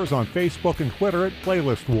Playlist Wars on Facebook and Twitter at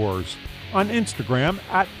Playlist Wars, on Instagram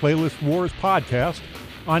at Playlist Wars Podcast,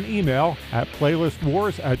 on email at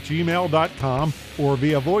playlistwars@gmail.com, or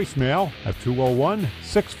via voicemail at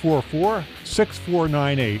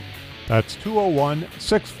 201-644-6498. That's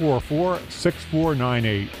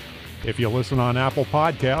 201-644-6498. If you listen on Apple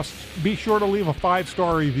Podcasts, be sure to leave a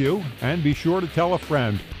 5-star review and be sure to tell a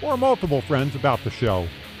friend or multiple friends about the show.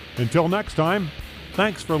 Until next time,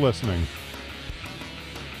 thanks for listening.